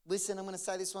 listen, I'm going to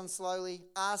say this one slowly,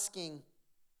 asking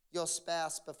your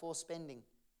spouse before spending.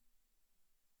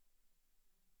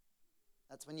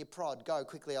 That's when you prod. Go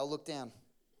quickly, I'll look down.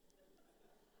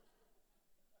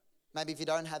 Maybe if you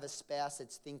don't have a spouse,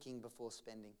 it's thinking before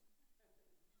spending.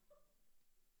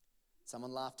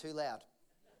 Someone laughed too loud.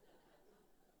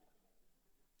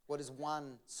 What is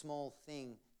one small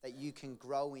thing that you can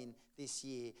grow in this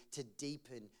year to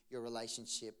deepen your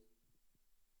relationship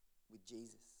with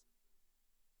Jesus?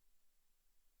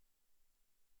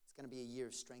 It's going to be a year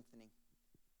of strengthening.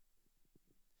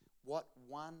 What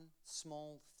one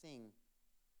small thing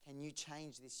can you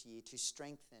change this year to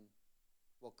strengthen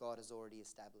what God has already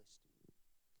established?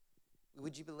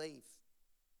 Would you believe?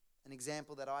 An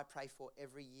example that I pray for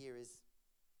every year is,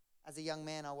 as a young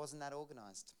man, I wasn't that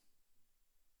organised.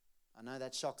 I know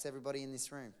that shocks everybody in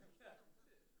this room.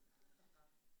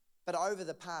 But over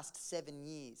the past 7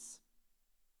 years,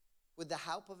 with the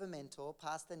help of a mentor,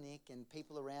 Pastor Nick, and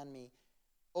people around me,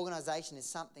 organisation is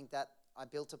something that I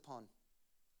built upon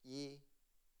year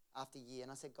after year.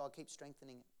 And I said, God, keep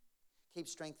strengthening it. Keep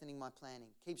strengthening my planning.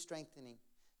 Keep strengthening.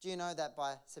 Do you know that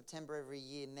by September every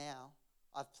year now,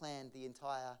 I've planned the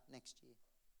entire next year?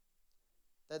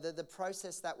 the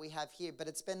process that we have here, but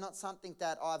it's been not something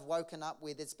that I've woken up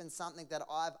with. It's been something that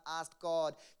I've asked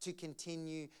God to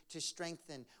continue to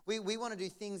strengthen. We want to do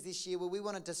things this year where we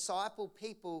want to disciple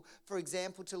people, for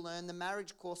example, to learn the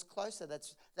marriage course closer.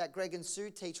 That Greg and Sue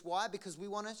teach. Why? Because we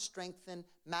want to strengthen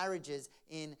marriages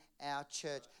in our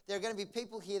church. There are going to be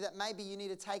people here that maybe you need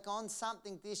to take on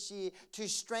something this year to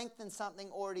strengthen something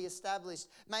already established.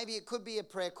 Maybe it could be a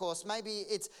prayer course. Maybe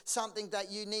it's something that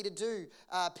you need to do.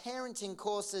 Parenting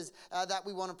courses that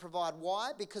we want to provide.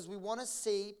 Why? Because we want to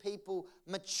see people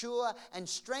mature and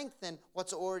strengthen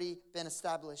what's already been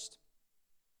established.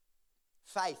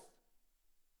 Faith.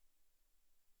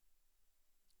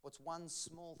 What's one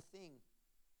small thing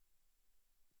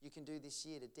you can do this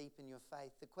year to deepen your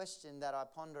faith? The question that I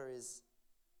ponder is,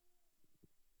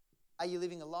 are you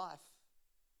living a life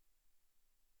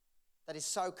that is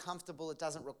so comfortable it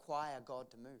doesn't require God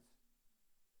to move?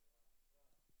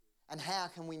 And how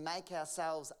can we make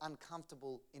ourselves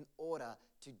uncomfortable in order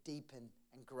to deepen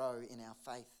and grow in our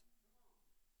faith?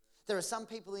 There are some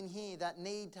people in here that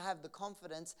need to have the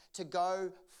confidence to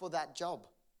go for that job.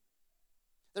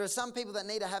 There are some people that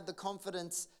need to have the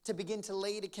confidence to begin to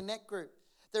lead a connect group.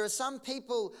 There are some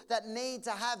people that need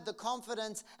to have the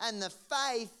confidence and the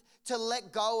faith to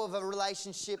let go of a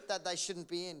relationship that they shouldn't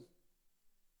be in.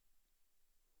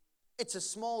 It's a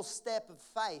small step of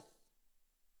faith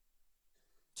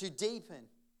to deepen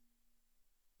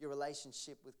your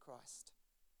relationship with Christ.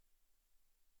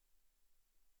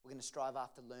 We're going to strive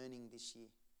after learning this year.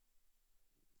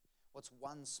 What's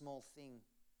one small thing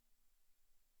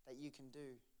that you can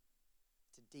do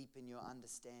to deepen your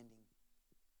understanding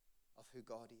of who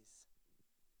God is?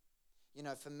 You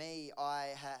know, for me,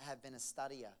 I have been a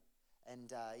studier.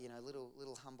 And,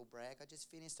 little humble brag, I just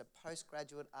finished a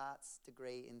postgraduate arts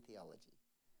degree in theology.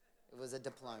 It was a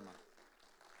diploma.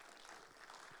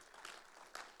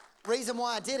 Reason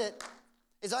why I did it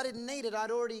is I didn't need it.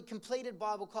 I'd already completed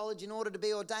Bible college in order to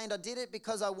be ordained. I did it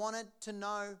because I wanted to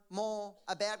know more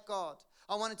about God.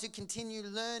 I wanted to continue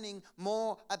learning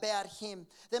more about Him.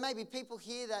 There may be people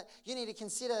here that you need to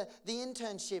consider the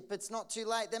internship. It's not too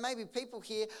late. There may be people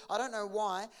here, I don't know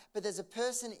why, but there's a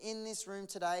person in this room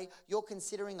today, you're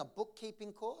considering a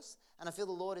bookkeeping course, and I feel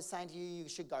the Lord is saying to you, you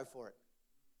should go for it.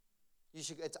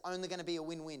 It's only going to be a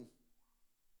win-win.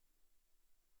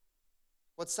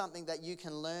 What's something that you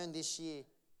can learn this year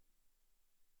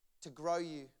to grow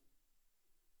you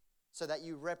so that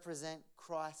you represent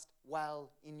Christ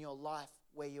well in your life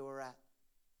where you are at?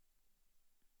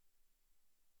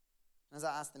 As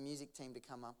I ask the music team to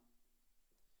come up,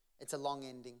 it's a long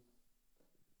ending,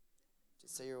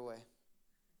 just so you're aware.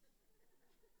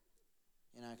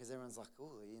 You know, because everyone's like,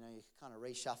 oh, you kind of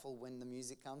reshuffle when the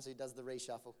music comes. Who does the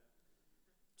reshuffle?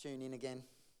 Tune in again.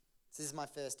 This is my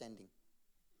first ending.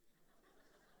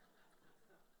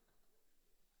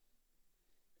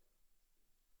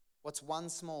 What's one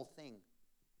small thing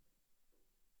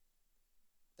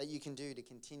that you can do to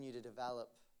continue to develop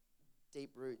deep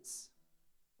roots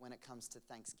when it comes to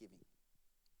thanksgiving?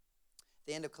 At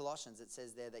the end of Colossians, it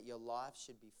says there that your life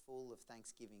should be full of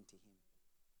thanksgiving to Him.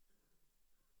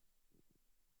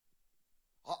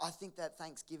 I think that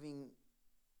thanksgiving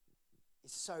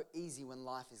is so easy when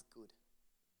life is good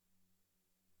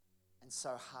and so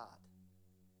hard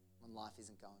when life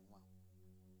isn't going well.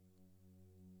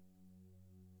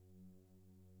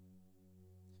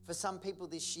 For some people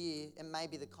this year, it may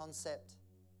be the concept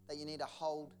that you need to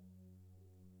hold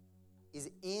is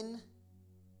in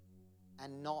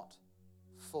and not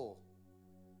for.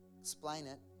 Explain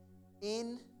it.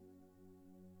 In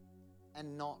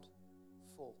and not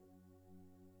for.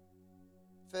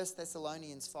 1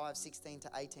 Thessalonians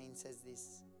 5:16-18 says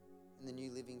this in the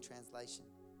New Living Translation.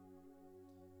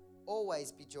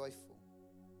 Always be joyful.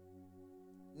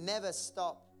 Never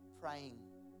stop praying.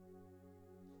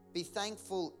 Be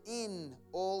thankful in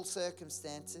all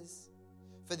circumstances,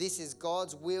 for this is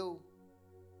God's will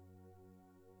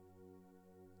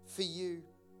for you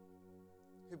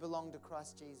who belong to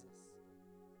Christ Jesus.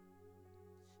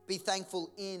 Be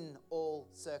thankful in all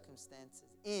circumstances.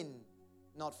 In,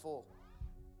 not for.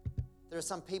 There are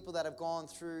some people that have gone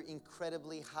through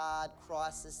incredibly hard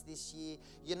crisis this year.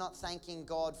 You're not thanking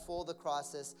God for the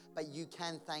crisis, but you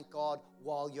can thank God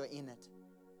while you're in it.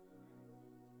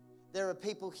 There are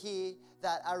people here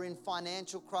that are in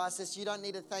financial crisis. You don't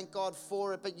need to thank God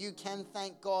for it, but you can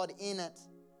thank God in it.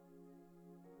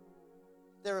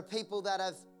 There are people that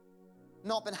have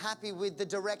not been happy with the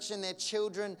direction their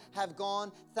children have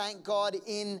gone. Thank God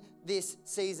in this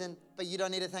season, but you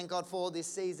don't need to thank God for this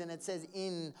season. It says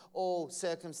in all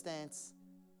circumstance.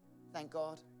 Thank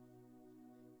God.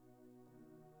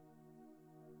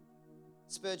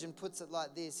 Spurgeon puts it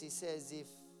like this. He says, if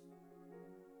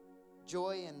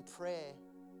joy and prayer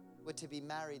were to be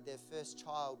married, their first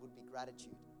child would be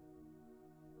gratitude.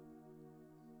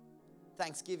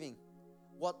 Thanksgiving.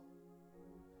 What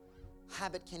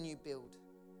habit can you build?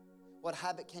 What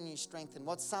habit can you strengthen?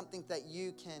 What's something that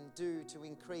you can do to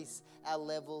increase our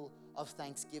level of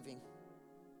thanksgiving?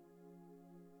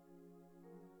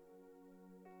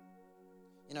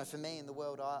 You know, for me in the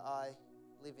world I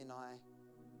live in, I'm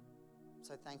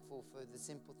so thankful for the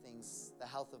simple things, the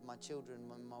health of my children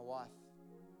and my wife.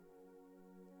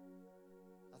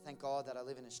 I thank God that I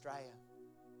live in Australia.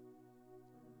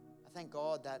 I thank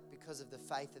God that because of the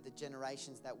faith of the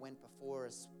generations that went before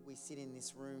us, we sit in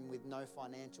this room with no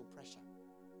financial pressure.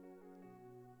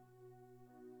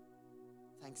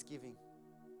 Thanksgiving.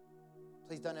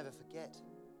 Please don't ever forget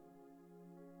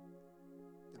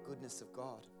the goodness of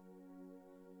God.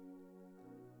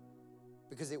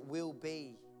 Because it will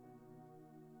be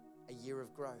a year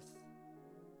of growth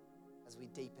as we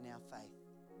deepen our faith.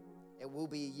 It will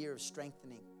be a year of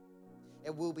strengthening.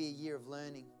 It will be a year of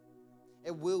learning.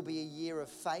 It will be a year of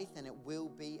faith, and it will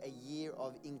be a year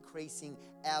of increasing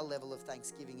our level of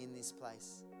thanksgiving in this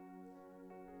place.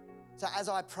 So as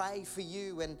I pray for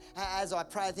you and as I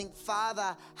pray, I think,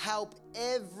 Father, help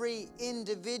every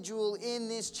individual in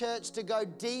this church to go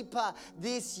deeper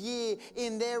this year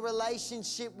in their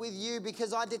relationship with you,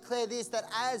 because I declare this, that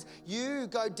as you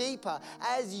go deeper,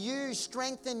 as you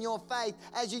strengthen your faith,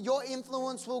 your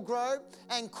influence will grow,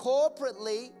 and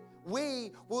corporately,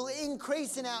 we will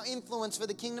increase in our influence for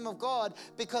the kingdom of God,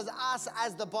 because us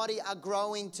as the body are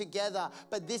growing together.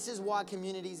 But this is why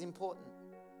community is important.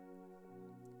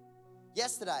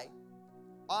 Yesterday,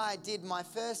 I did my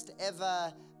first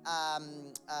ever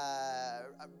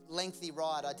lengthy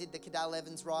ride. I did the Cadell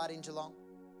Evans ride in Geelong.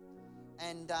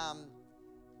 And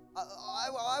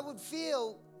I would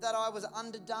feel that I was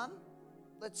underdone,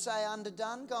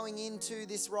 going into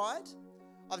this ride.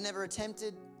 I've never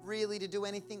attempted really to do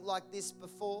anything like this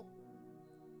before.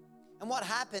 And what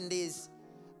happened is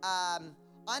I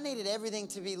needed everything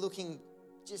to be looking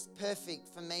just perfect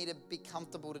for me to be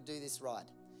comfortable to do this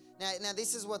ride. Now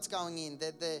this is what's going in.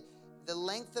 The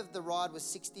length of the ride was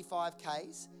 65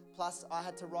 Ks, plus I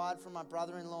had to ride from my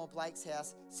brother-in-law Blake's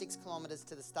house 6 kilometres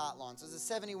to the start line. So it was a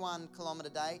 71 kilometre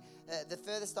day. The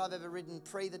furthest I've ever ridden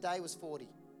pre the day was 40.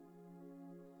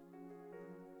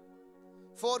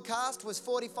 Forecast was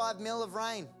 45 mil of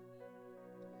rain.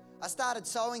 I started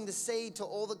sowing the seed to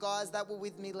all the guys that were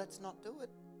with me. Let's not do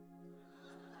it.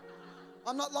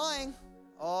 I'm not lying.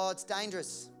 Oh, it's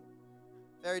dangerous.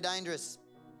 Very dangerous.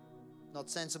 Not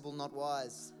sensible, not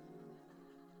wise.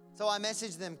 So I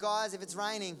messaged them, guys, if it's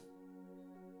raining,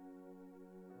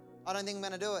 I don't think I'm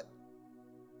going to do it.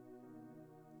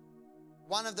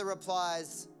 One of the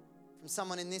replies from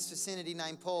someone in this vicinity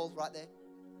named Paul, right there,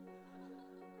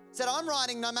 said, I'm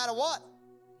riding no matter what.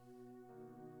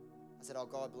 I said, oh,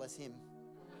 God bless him.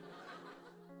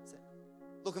 I said,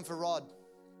 looking for Rod,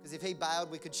 because if he bailed,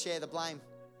 we could share the blame.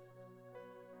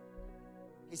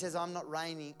 He says, I'm not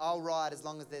raining. I'll ride as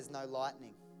long as there's no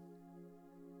lightning.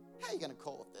 How are you going to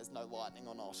call if there's no lightning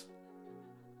or not?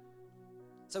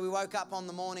 So we woke up on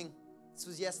the morning. This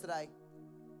was yesterday.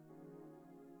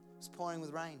 It was pouring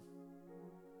with rain.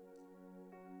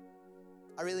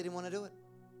 I really didn't want to do it.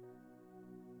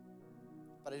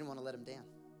 But I didn't want to let him down.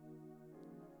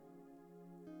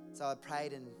 So I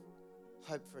prayed and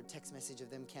hoped for a text message of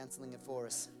them cancelling it for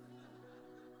us.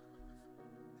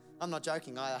 I'm not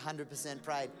joking, I 100%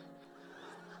 prayed.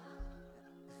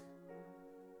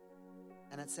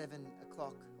 And at 7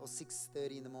 o'clock or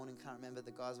 6:30 in the morning, can't remember, the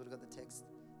guys would have got the text.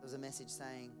 There was a message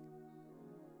saying,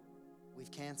 we've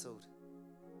cancelled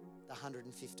the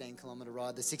 115 kilometre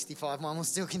ride, the 65 one will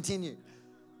still continue.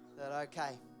 I said,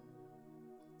 okay.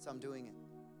 So I'm doing it.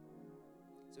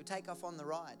 So we take off on the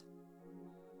ride.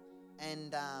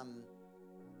 And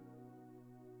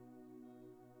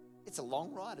it's a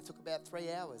long ride. It took about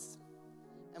 3 hours.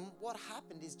 And what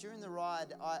happened is during the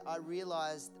ride, I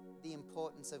realised the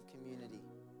importance of community.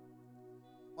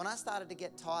 When I started to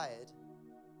get tired,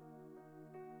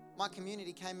 my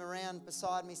community came around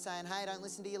beside me saying, hey, don't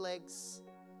listen to your legs.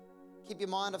 Keep your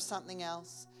mind off something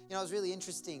else. You know, it was really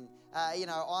interesting.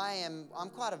 I'm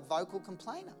quite a vocal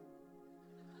complainer.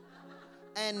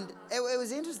 And it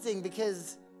was interesting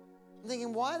because I'm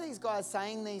thinking, why are these guys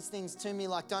saying these things to me,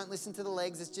 like, don't listen to the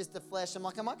legs, it's just the flesh? I'm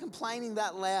like, am I complaining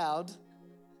that loud?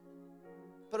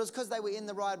 But it was because they were in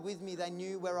the ride with me. They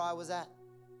knew where I was at.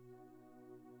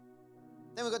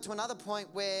 Then we got to another point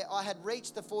where I had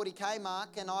reached the 40K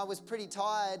mark and I was pretty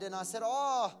tired, and I said,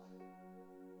 oh,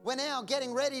 We're now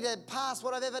getting ready to pass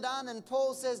what I've ever done. And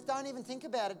Paul says, don't even think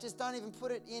about it. Just don't even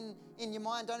put it in your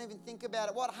mind. Don't even think about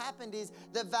it. What happened is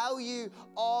the value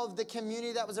of the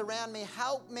community that was around me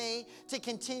helped me to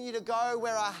continue to go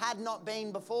where I had not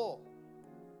been before.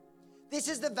 This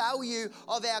is the value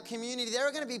of our community. There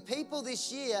are going to be people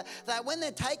this year that when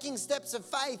they're taking steps of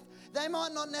faith, they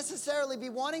might not necessarily be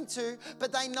wanting to,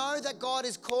 but they know that God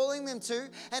is calling them to,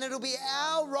 and it'll be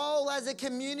our role as a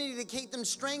community to keep them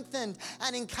strengthened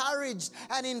and encouraged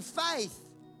and in faith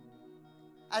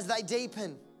as they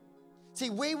deepen. See,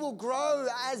 we will grow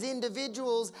as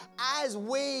individuals as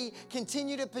we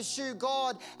continue to pursue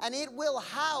God, and it will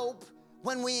help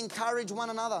when we encourage one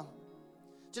another.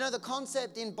 Do you know the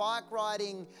concept in bike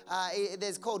riding,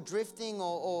 there's called drifting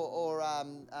or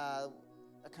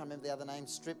I can't remember the other name,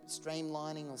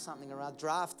 streamlining or something or other,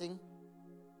 drafting.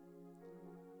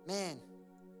 Man,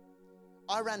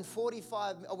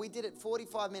 we did it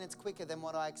 45 minutes quicker than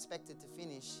what I expected to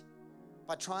finish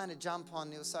by trying to jump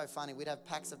on. It was so funny. We'd have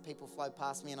packs of people flow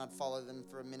past me and I'd follow them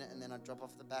for a minute and then I'd drop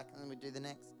off the back and then we'd do the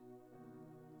next.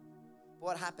 But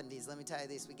what happened is, let me tell you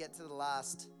this, we get to the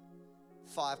last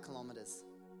 5 kilometers.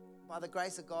 By the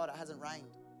grace of God, it hasn't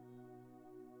rained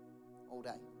all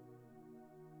day.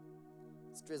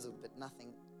 It's drizzled, but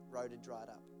nothing. Road had dried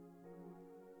up.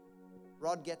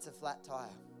 Rod gets a flat tire.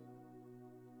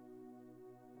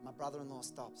 My brother-in-law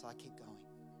stops, so I keep going.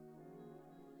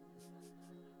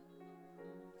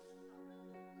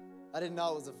 I didn't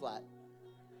know it was a flat.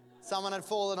 Someone had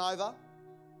fallen over,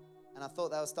 and I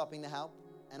thought they were stopping to help,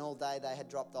 and all day they had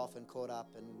dropped off and caught up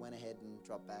and went ahead and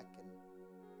dropped back, and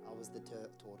I was the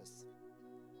tortoise.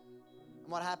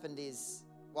 And what happened is,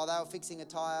 while they were fixing a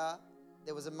tire,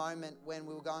 there was a moment when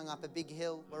we were going up a big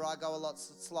hill where I go a lot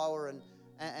slower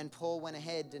and Paul went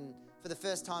ahead, and for the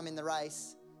first time in the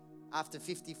race, after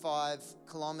 55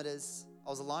 kilometers, I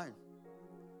was alone.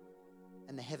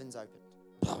 And the heavens opened.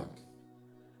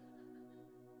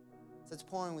 So it's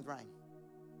pouring with rain.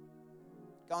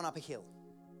 Going up a hill.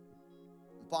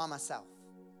 By myself.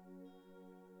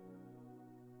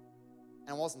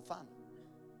 And it wasn't fun.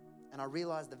 And I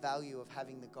realized the value of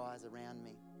having the guys around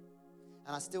me.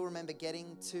 And I still remember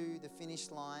getting to the finish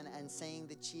line and seeing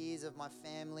the cheers of my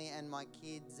family and my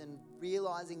kids and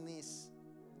realizing this.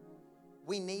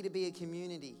 We need to be a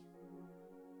community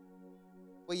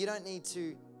where you don't need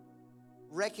to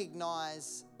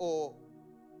recognize or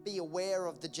be aware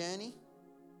of the journey,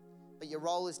 but your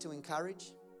role is to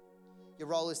encourage. Your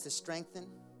role is to strengthen.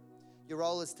 Your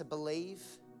role is to believe.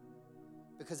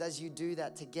 Because as you do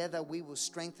that together, we will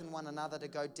strengthen one another to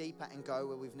go deeper and go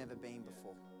where we've never been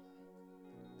before.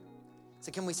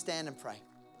 So can we stand and pray?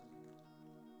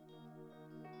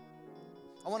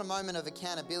 I want a moment of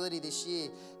accountability this year.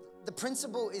 The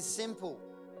principle is simple.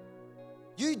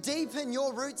 You deepen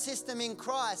your root system in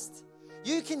Christ.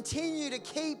 You continue to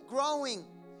keep growing.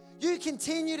 You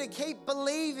continue to keep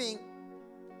believing.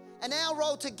 And our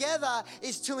role together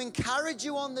is to encourage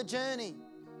you on the journey.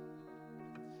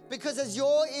 Because as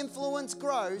your influence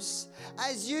grows,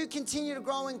 as you continue to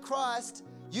grow in Christ,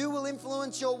 you will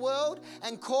influence your world,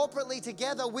 and corporately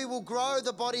together we will grow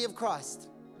the body of Christ.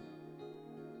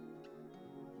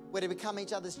 We're to become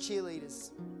each other's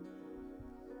cheerleaders,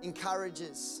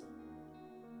 encouragers.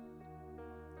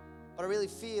 But I really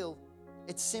feel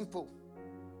it's simple.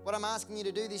 What I'm asking you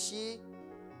to do this year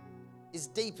is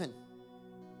deepen,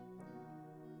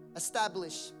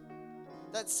 establish.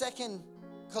 That second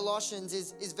Colossians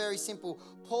is very simple.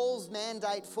 Paul's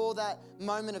mandate for that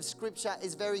moment of scripture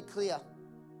is very clear.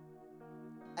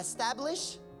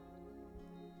 Establish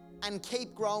and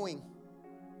keep growing.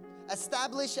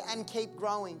 Establish and keep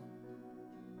growing.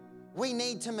 We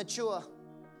need to mature,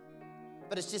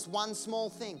 but it's just one small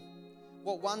thing.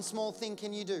 What one small thing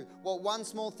can you do? What one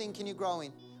small thing can you grow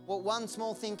in? What one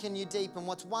small thing can you deepen?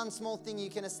 What's one small thing you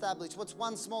can establish? What's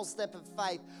one small step of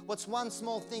faith? What's one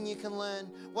small thing you can learn?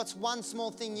 What's one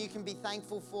small thing you can be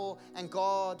thankful for? And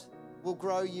God will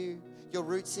grow you. Your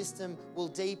root system will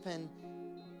deepen,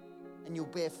 and you'll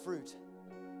bear fruit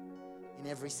in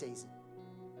every season.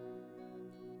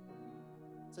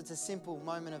 So it's a simple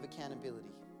moment of accountability.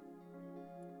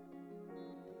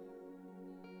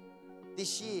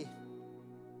 This year,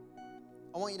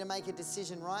 I want you to make a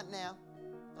decision right now,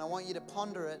 and I want you to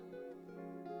ponder it,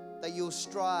 that you'll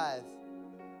strive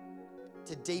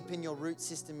to deepen your root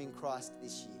system in Christ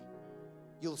this year.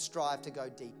 You'll strive to go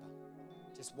deeper.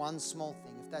 Just one small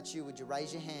thing. If that's you, would you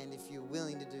raise your hand if you're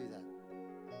willing to do that?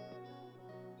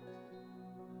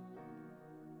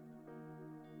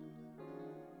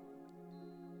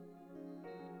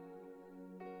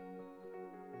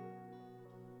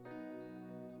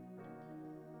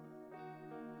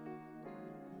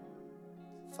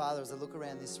 Father, as I look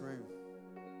around this room,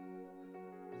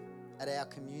 at our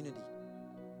community,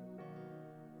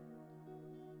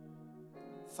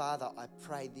 Father, I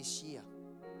pray this year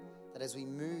that as we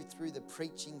move through the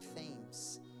preaching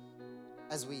themes,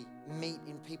 as we meet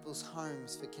in people's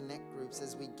homes for connect groups,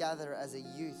 as we gather as a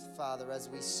youth, Father, as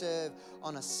we serve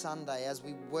on a Sunday, as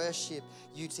we worship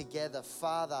you together,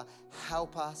 Father,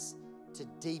 help us to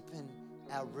deepen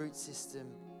our root system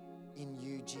in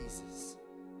you, Jesus.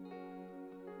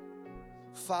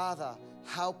 Father,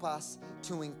 help us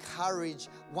to encourage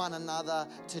one another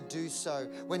to do so.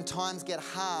 When times get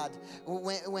hard,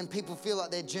 when people feel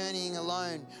like they're journeying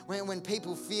alone, when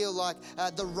people feel like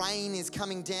the rain is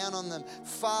coming down on them,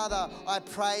 Father, I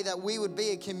pray that we would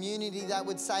be a community that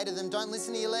would say to them, don't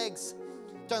listen to your legs,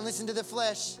 don't listen to the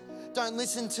flesh, don't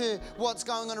listen to what's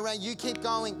going on around you. Keep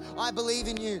going. I believe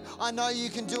in you. I know you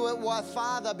can do it. Why,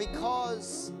 Father?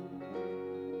 Because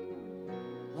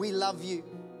we love you.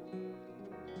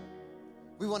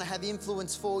 We want to have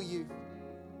influence for you.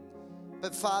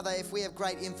 But Father, if we have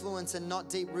great influence and not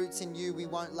deep roots in you, we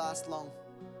won't last long.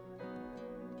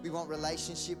 We want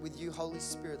relationship with you. Holy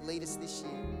Spirit, lead us this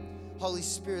year. Holy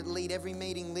Spirit, lead every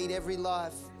meeting, lead every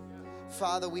life.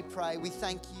 Father, we pray. We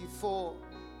thank you for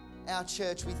our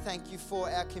church. We thank you for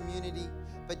our community.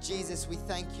 But Jesus, we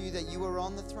thank you that you are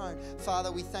on the throne.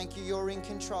 Father, we thank you you're in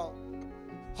control.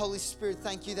 Holy Spirit,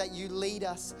 thank you that you lead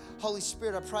us. Holy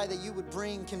Spirit, I pray that you would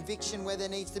bring conviction where there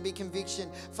needs to be conviction.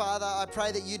 Father, I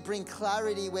pray that you'd bring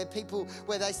clarity where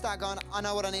they start going, I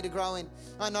know what I need to grow in.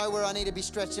 I know where I need to be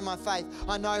stretched in my faith.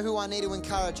 I know who I need to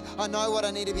encourage. I know what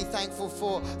I need to be thankful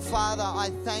for. Father,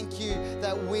 I thank you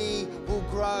that we will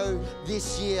grow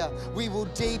this year. We will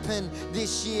deepen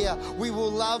this year. We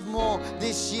will love more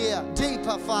this year.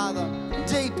 Deeper, Father.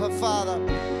 Deeper, Father.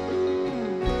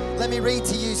 Let me read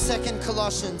to you 2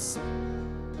 Colossians.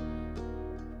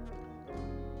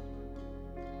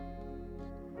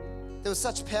 There was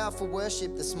such powerful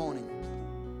worship this morning.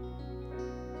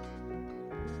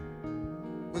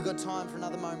 We've got time for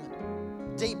another moment.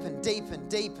 Deepen, deepen,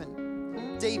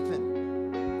 deepen,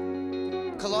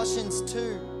 deepen. Colossians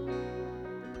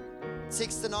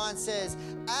 2:6-9 says,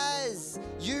 as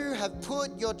you have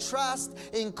put your trust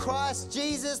in Christ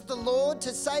Jesus the Lord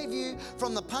to save you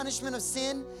from the punishment of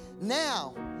sin,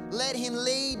 now let him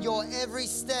lead your every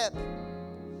step.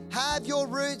 Have your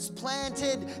roots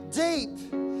planted deep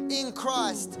in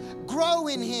Christ. Grow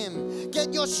in him.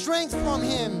 Get your strength from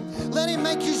him. Let him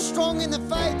make you strong in the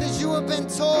faith as you have been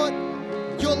taught.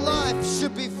 Your life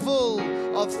should be full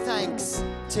of thanks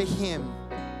to him.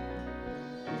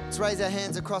 Let's raise our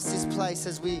hands across this place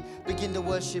as we begin to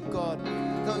worship God.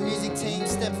 Come on, music team,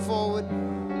 step forward.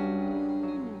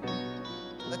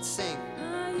 Let's sing.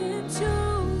 I am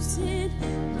chosen,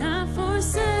 not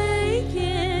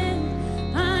forsaken.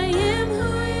 I am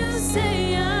who you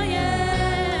say I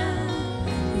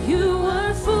am. You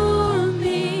are for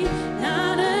me,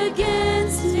 not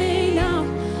against me. No,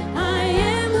 I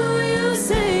am who you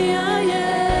say I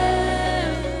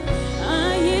am.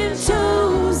 I am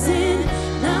chosen,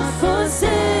 not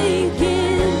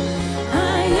forsaken.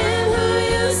 I am who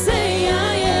you say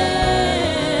I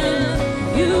am.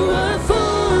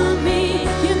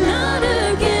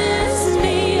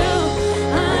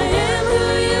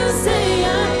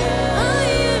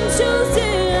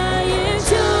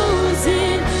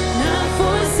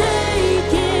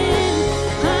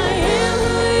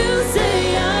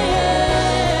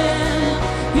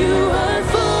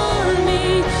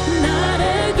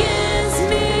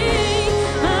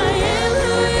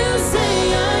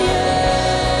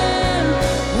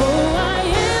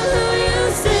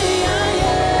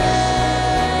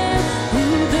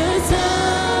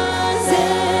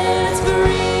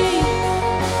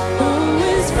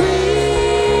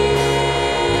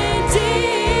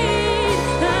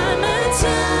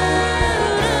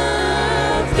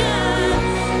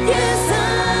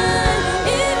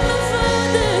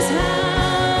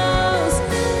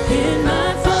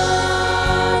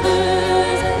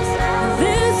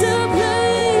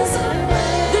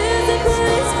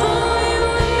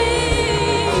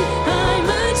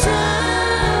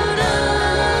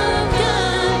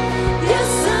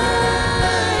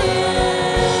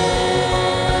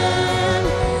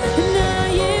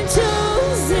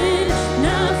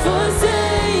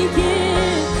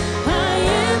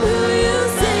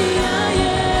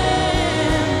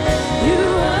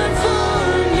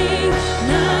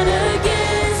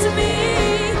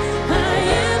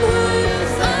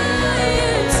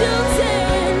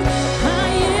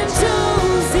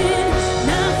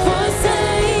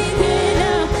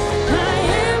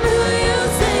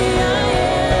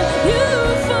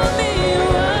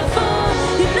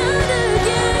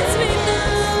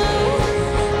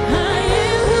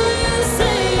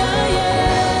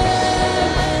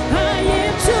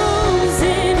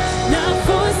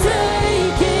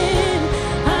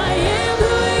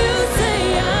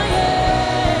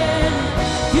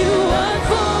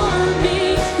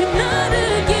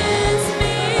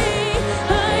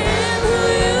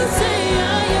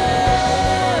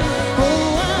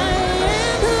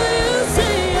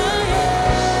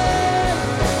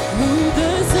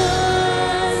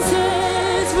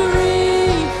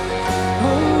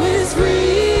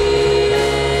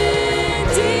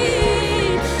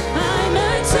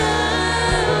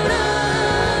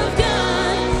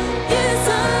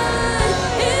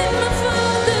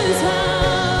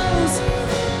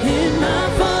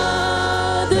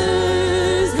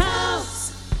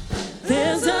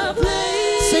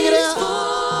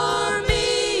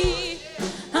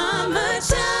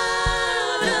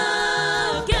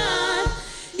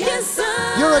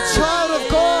 a child of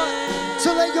God.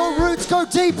 So let your roots go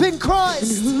deep in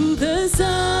Christ. Who the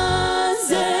Son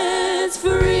sets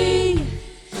free,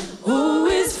 oh,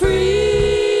 is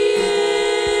free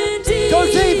indeed. Go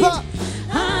deeper.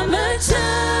 I'm a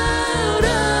child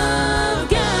of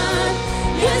God.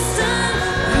 Yes, I'm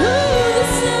who the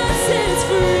Son sets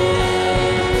free.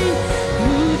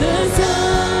 Who the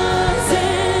Son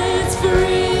sets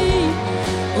free,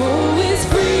 oh, is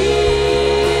free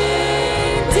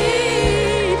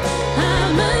indeed.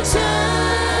 I'm a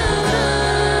child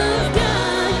of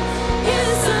God.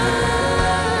 Yes, I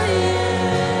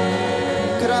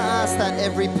am. Could I ask that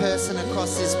every person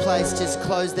across this place just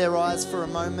close their eyes for a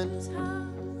moment?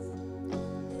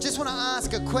 Just want to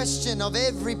ask a question of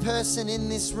every person in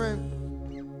this room.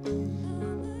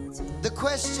 The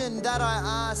question that I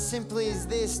ask simply is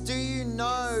this: do you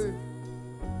know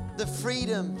the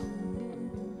freedom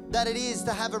that it is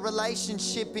to have a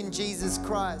relationship in Jesus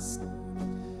Christ?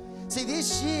 See,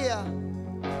 this year,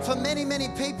 for many, many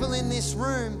people in this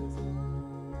room,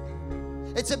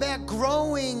 it's about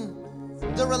growing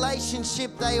the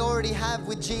relationship they already have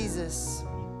with Jesus.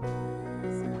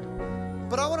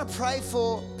 But I want to pray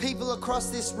for people across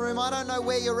this room. I don't know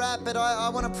where you're at, but I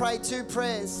want to pray two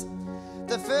prayers.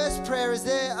 The first prayer is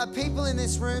there are people in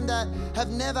this room that have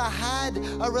never had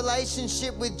a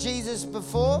relationship with Jesus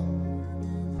before,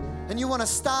 and you want to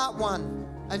start one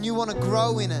and you want to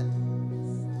grow in it.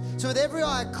 So with every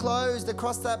eye closed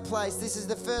across that place, this is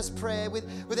the first prayer.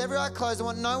 With every eye closed, I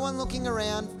want no one looking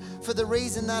around for the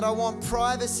reason that I want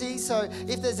privacy. So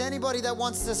if there's anybody that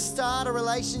wants to start a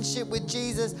relationship with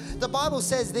Jesus, the Bible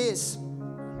says this,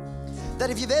 that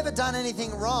if you've ever done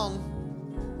anything wrong,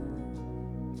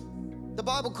 the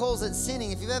Bible calls it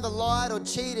sinning. If you've ever lied or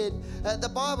cheated,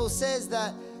 the Bible says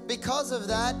that because of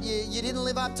that, you didn't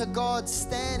live up to God's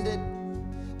standard.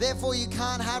 Therefore, you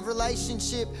can't have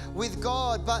relationship with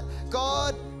God. But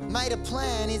God made a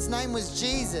plan. His name was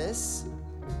Jesus.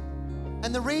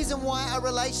 And the reason why a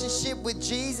relationship with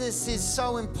Jesus is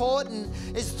so important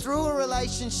is through a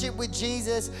relationship with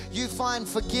Jesus, you find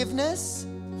forgiveness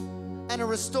and a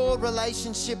restored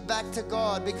relationship back to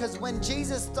God. Because when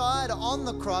Jesus died on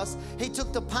the cross, he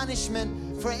took the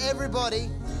punishment for everybody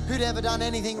who'd ever done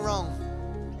anything wrong.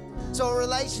 So a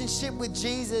relationship with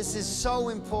Jesus is so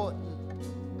important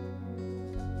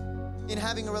in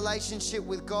having a relationship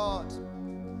with God.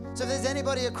 So if there's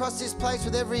anybody across this place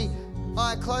with every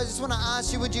eye closed, I just want to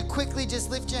ask you, would you quickly just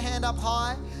lift your hand up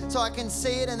high so I can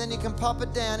see it, and then you can pop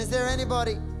it down. Is there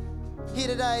anybody here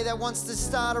today that wants to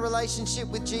start a relationship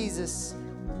with Jesus?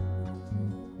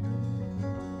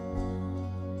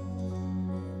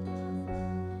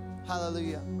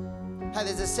 Hallelujah. Hey,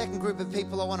 there's a second group of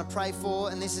people I want to pray for,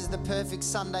 and this is the perfect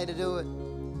Sunday to do it.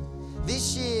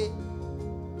 This year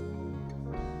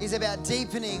is about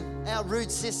deepening our root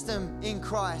system in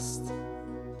Christ.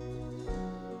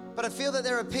 But I feel that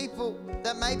there are people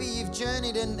that maybe you've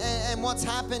journeyed and what's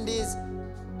happened is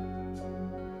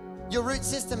your root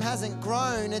system hasn't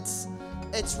grown. It's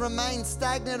remained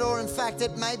stagnant, or in fact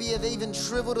it maybe have even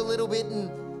shriveled a little bit, and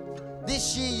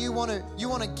this year you want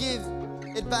to give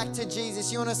it back to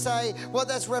Jesus. You want to say what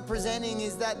that's representing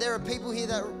is that there are people here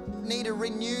that need to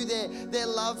renew their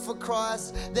love for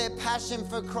Christ, their passion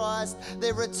for Christ,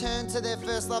 their return to their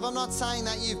first love. I'm not saying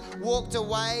that you've walked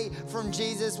away from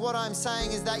Jesus. What I'm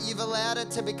saying is that you've allowed it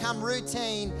to become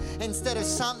routine instead of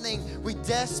something we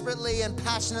desperately and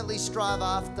passionately strive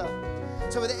after.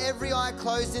 So with every eye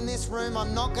closed in this room,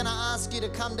 I'm not going to ask you to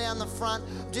come down the front.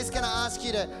 I'm just going to ask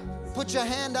you to put your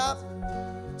hand up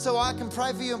so I can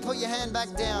pray for you, and put your hand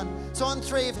back down. So on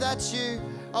 3, if that's you,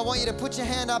 I want you to put your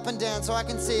hand up and down so I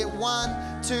can see it.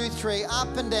 1, 2, 3,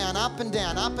 up and down, up and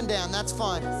down, up and down. That's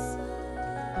fine.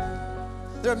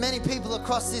 There are many people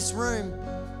across this room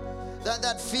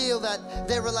that feel that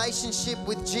their relationship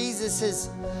with Jesus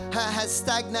has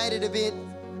stagnated a bit.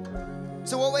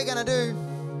 So what we're going to do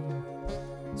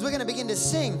is we're going to begin to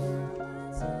sing.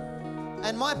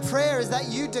 And my prayer is that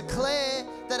you declare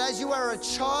that as you are a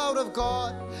child of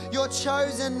God, you're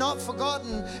chosen, not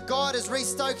forgotten. God is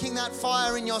restoking that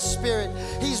fire in your spirit.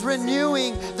 He's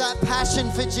renewing that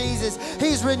passion for Jesus.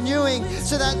 He's renewing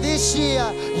so that this year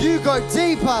you go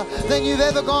deeper than you've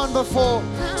ever gone before.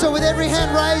 So with every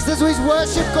hand raised as we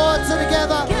worship God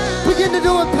together, begin to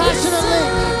do it passionately.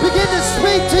 Begin to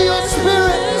speak to your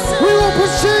spirit. We will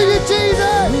pursue you,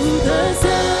 Jesus. Who the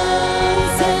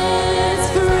Son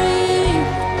sets free,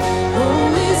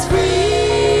 oh, is free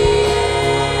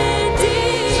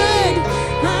indeed.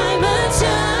 I'm a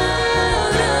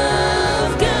child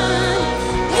of God.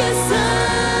 Yes, I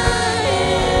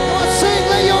am. Oh, sing,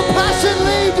 let your passion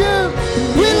lead you.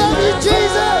 We love you,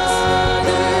 Jesus.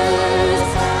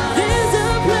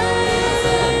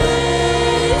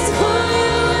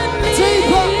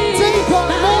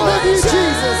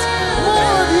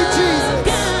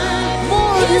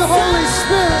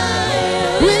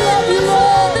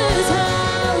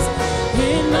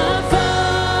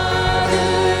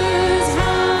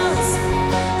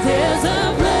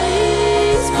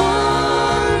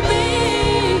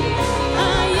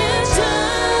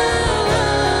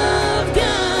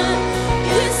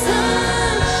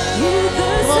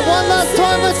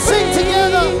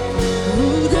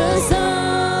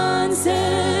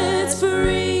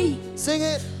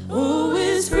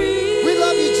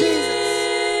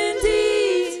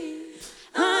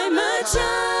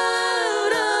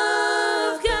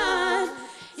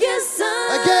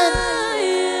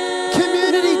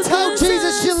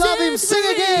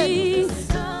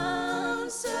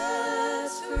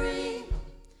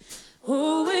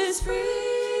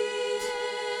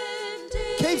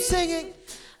 singing.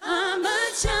 I'm a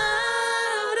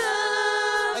child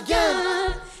of Again.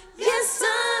 God. Yes,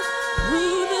 I'm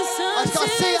who the Son I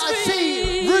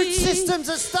see root systems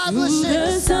Who the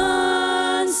establishing.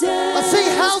 Son sets I see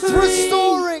health free.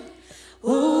 restoring.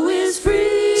 Who is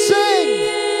free Sing.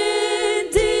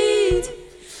 indeed.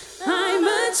 I'm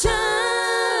a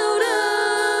child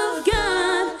of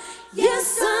God.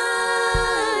 Yes, I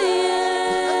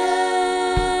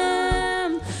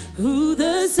am. Who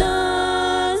the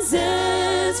Son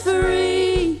sets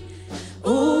free.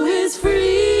 Who is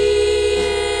free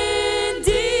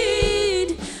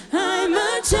indeed. I'm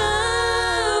a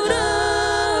child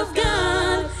of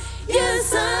God.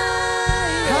 Yes, I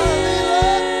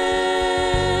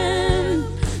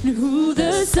am. Who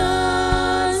the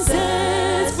Son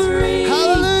sets free.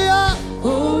 Hallelujah.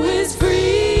 Who is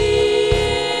free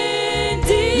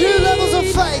indeed. New levels of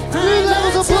faith, new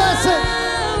levels of blessing.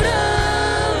 Child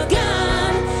of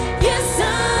God. Yes,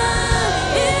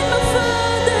 I'm in my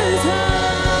Father's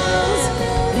house.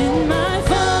 In my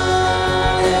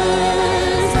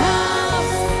Father's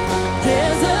house.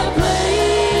 There's a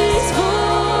place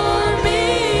for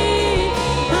me.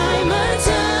 I'm a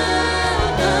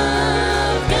child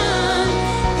of God.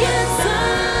 Yes, I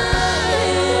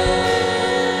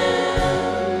am.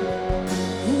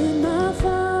 In my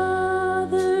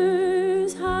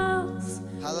Father's house.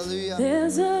 Hallelujah.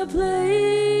 There's a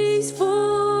place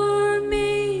for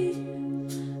me.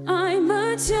 I'm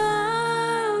a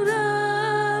child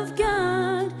of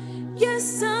God.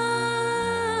 Yes,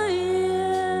 I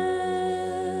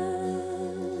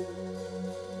am.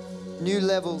 New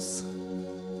levels,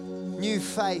 new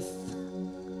faith,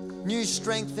 new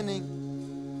strengthening.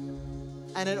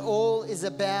 And it all is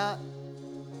about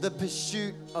the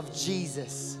pursuit of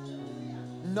Jesus.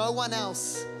 No one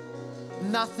else,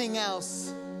 nothing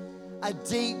else. A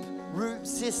deep root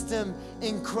system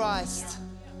in Christ.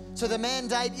 So the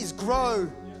mandate is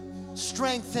grow,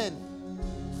 strengthen,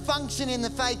 function in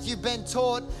the faith you've been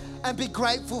taught, and be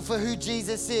grateful for who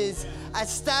Jesus is.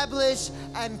 Establish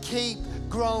and keep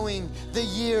growing the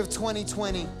year of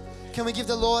 2020. Can we give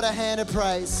the Lord a hand of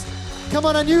praise? Come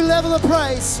on, a new level of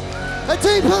praise, a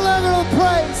deeper level of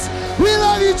praise. We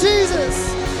love you,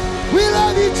 Jesus. We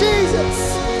love you,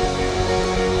 Jesus.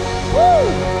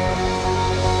 Woo!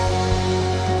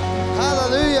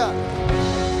 Hallelujah.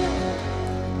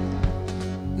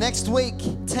 Next week,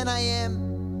 10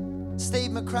 a.m.,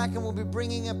 Steve McCracken will be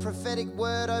bringing a prophetic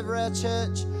word over our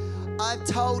church. I've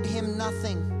told him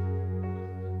nothing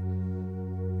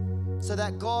so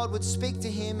that God would speak to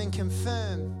him and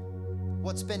confirm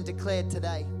what's been declared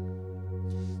today.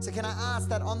 So can I ask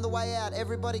that on the way out,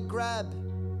 everybody grab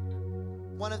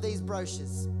one of these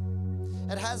brochures.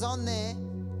 It has on there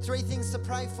 3 things to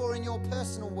pray for in your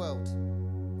personal world,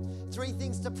 3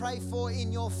 things to pray for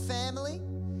in your family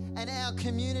and our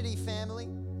community family,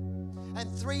 and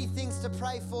 3 things to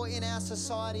pray for in our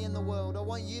society and the world. I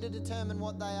want you to determine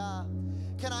what they are.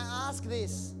 Can I ask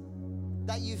this,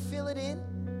 that you fill it in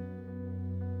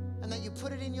and that you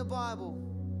put it in your Bible,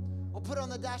 or put it on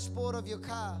the dashboard of your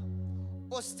car,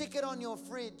 or stick it on your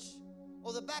fridge,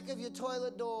 or the back of your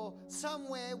toilet door,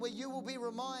 somewhere where you will be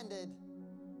reminded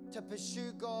to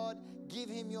pursue God, give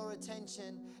him your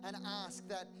attention, and ask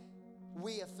that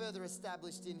we are further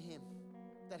established in him,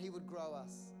 that he would grow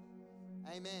us.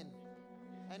 Amen.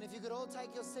 And if you could all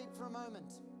take your seat for a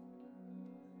moment.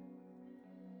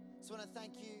 Just want to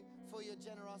thank you for your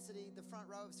generosity. The front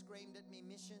row have screamed at me,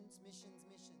 missions, missions,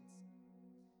 missions.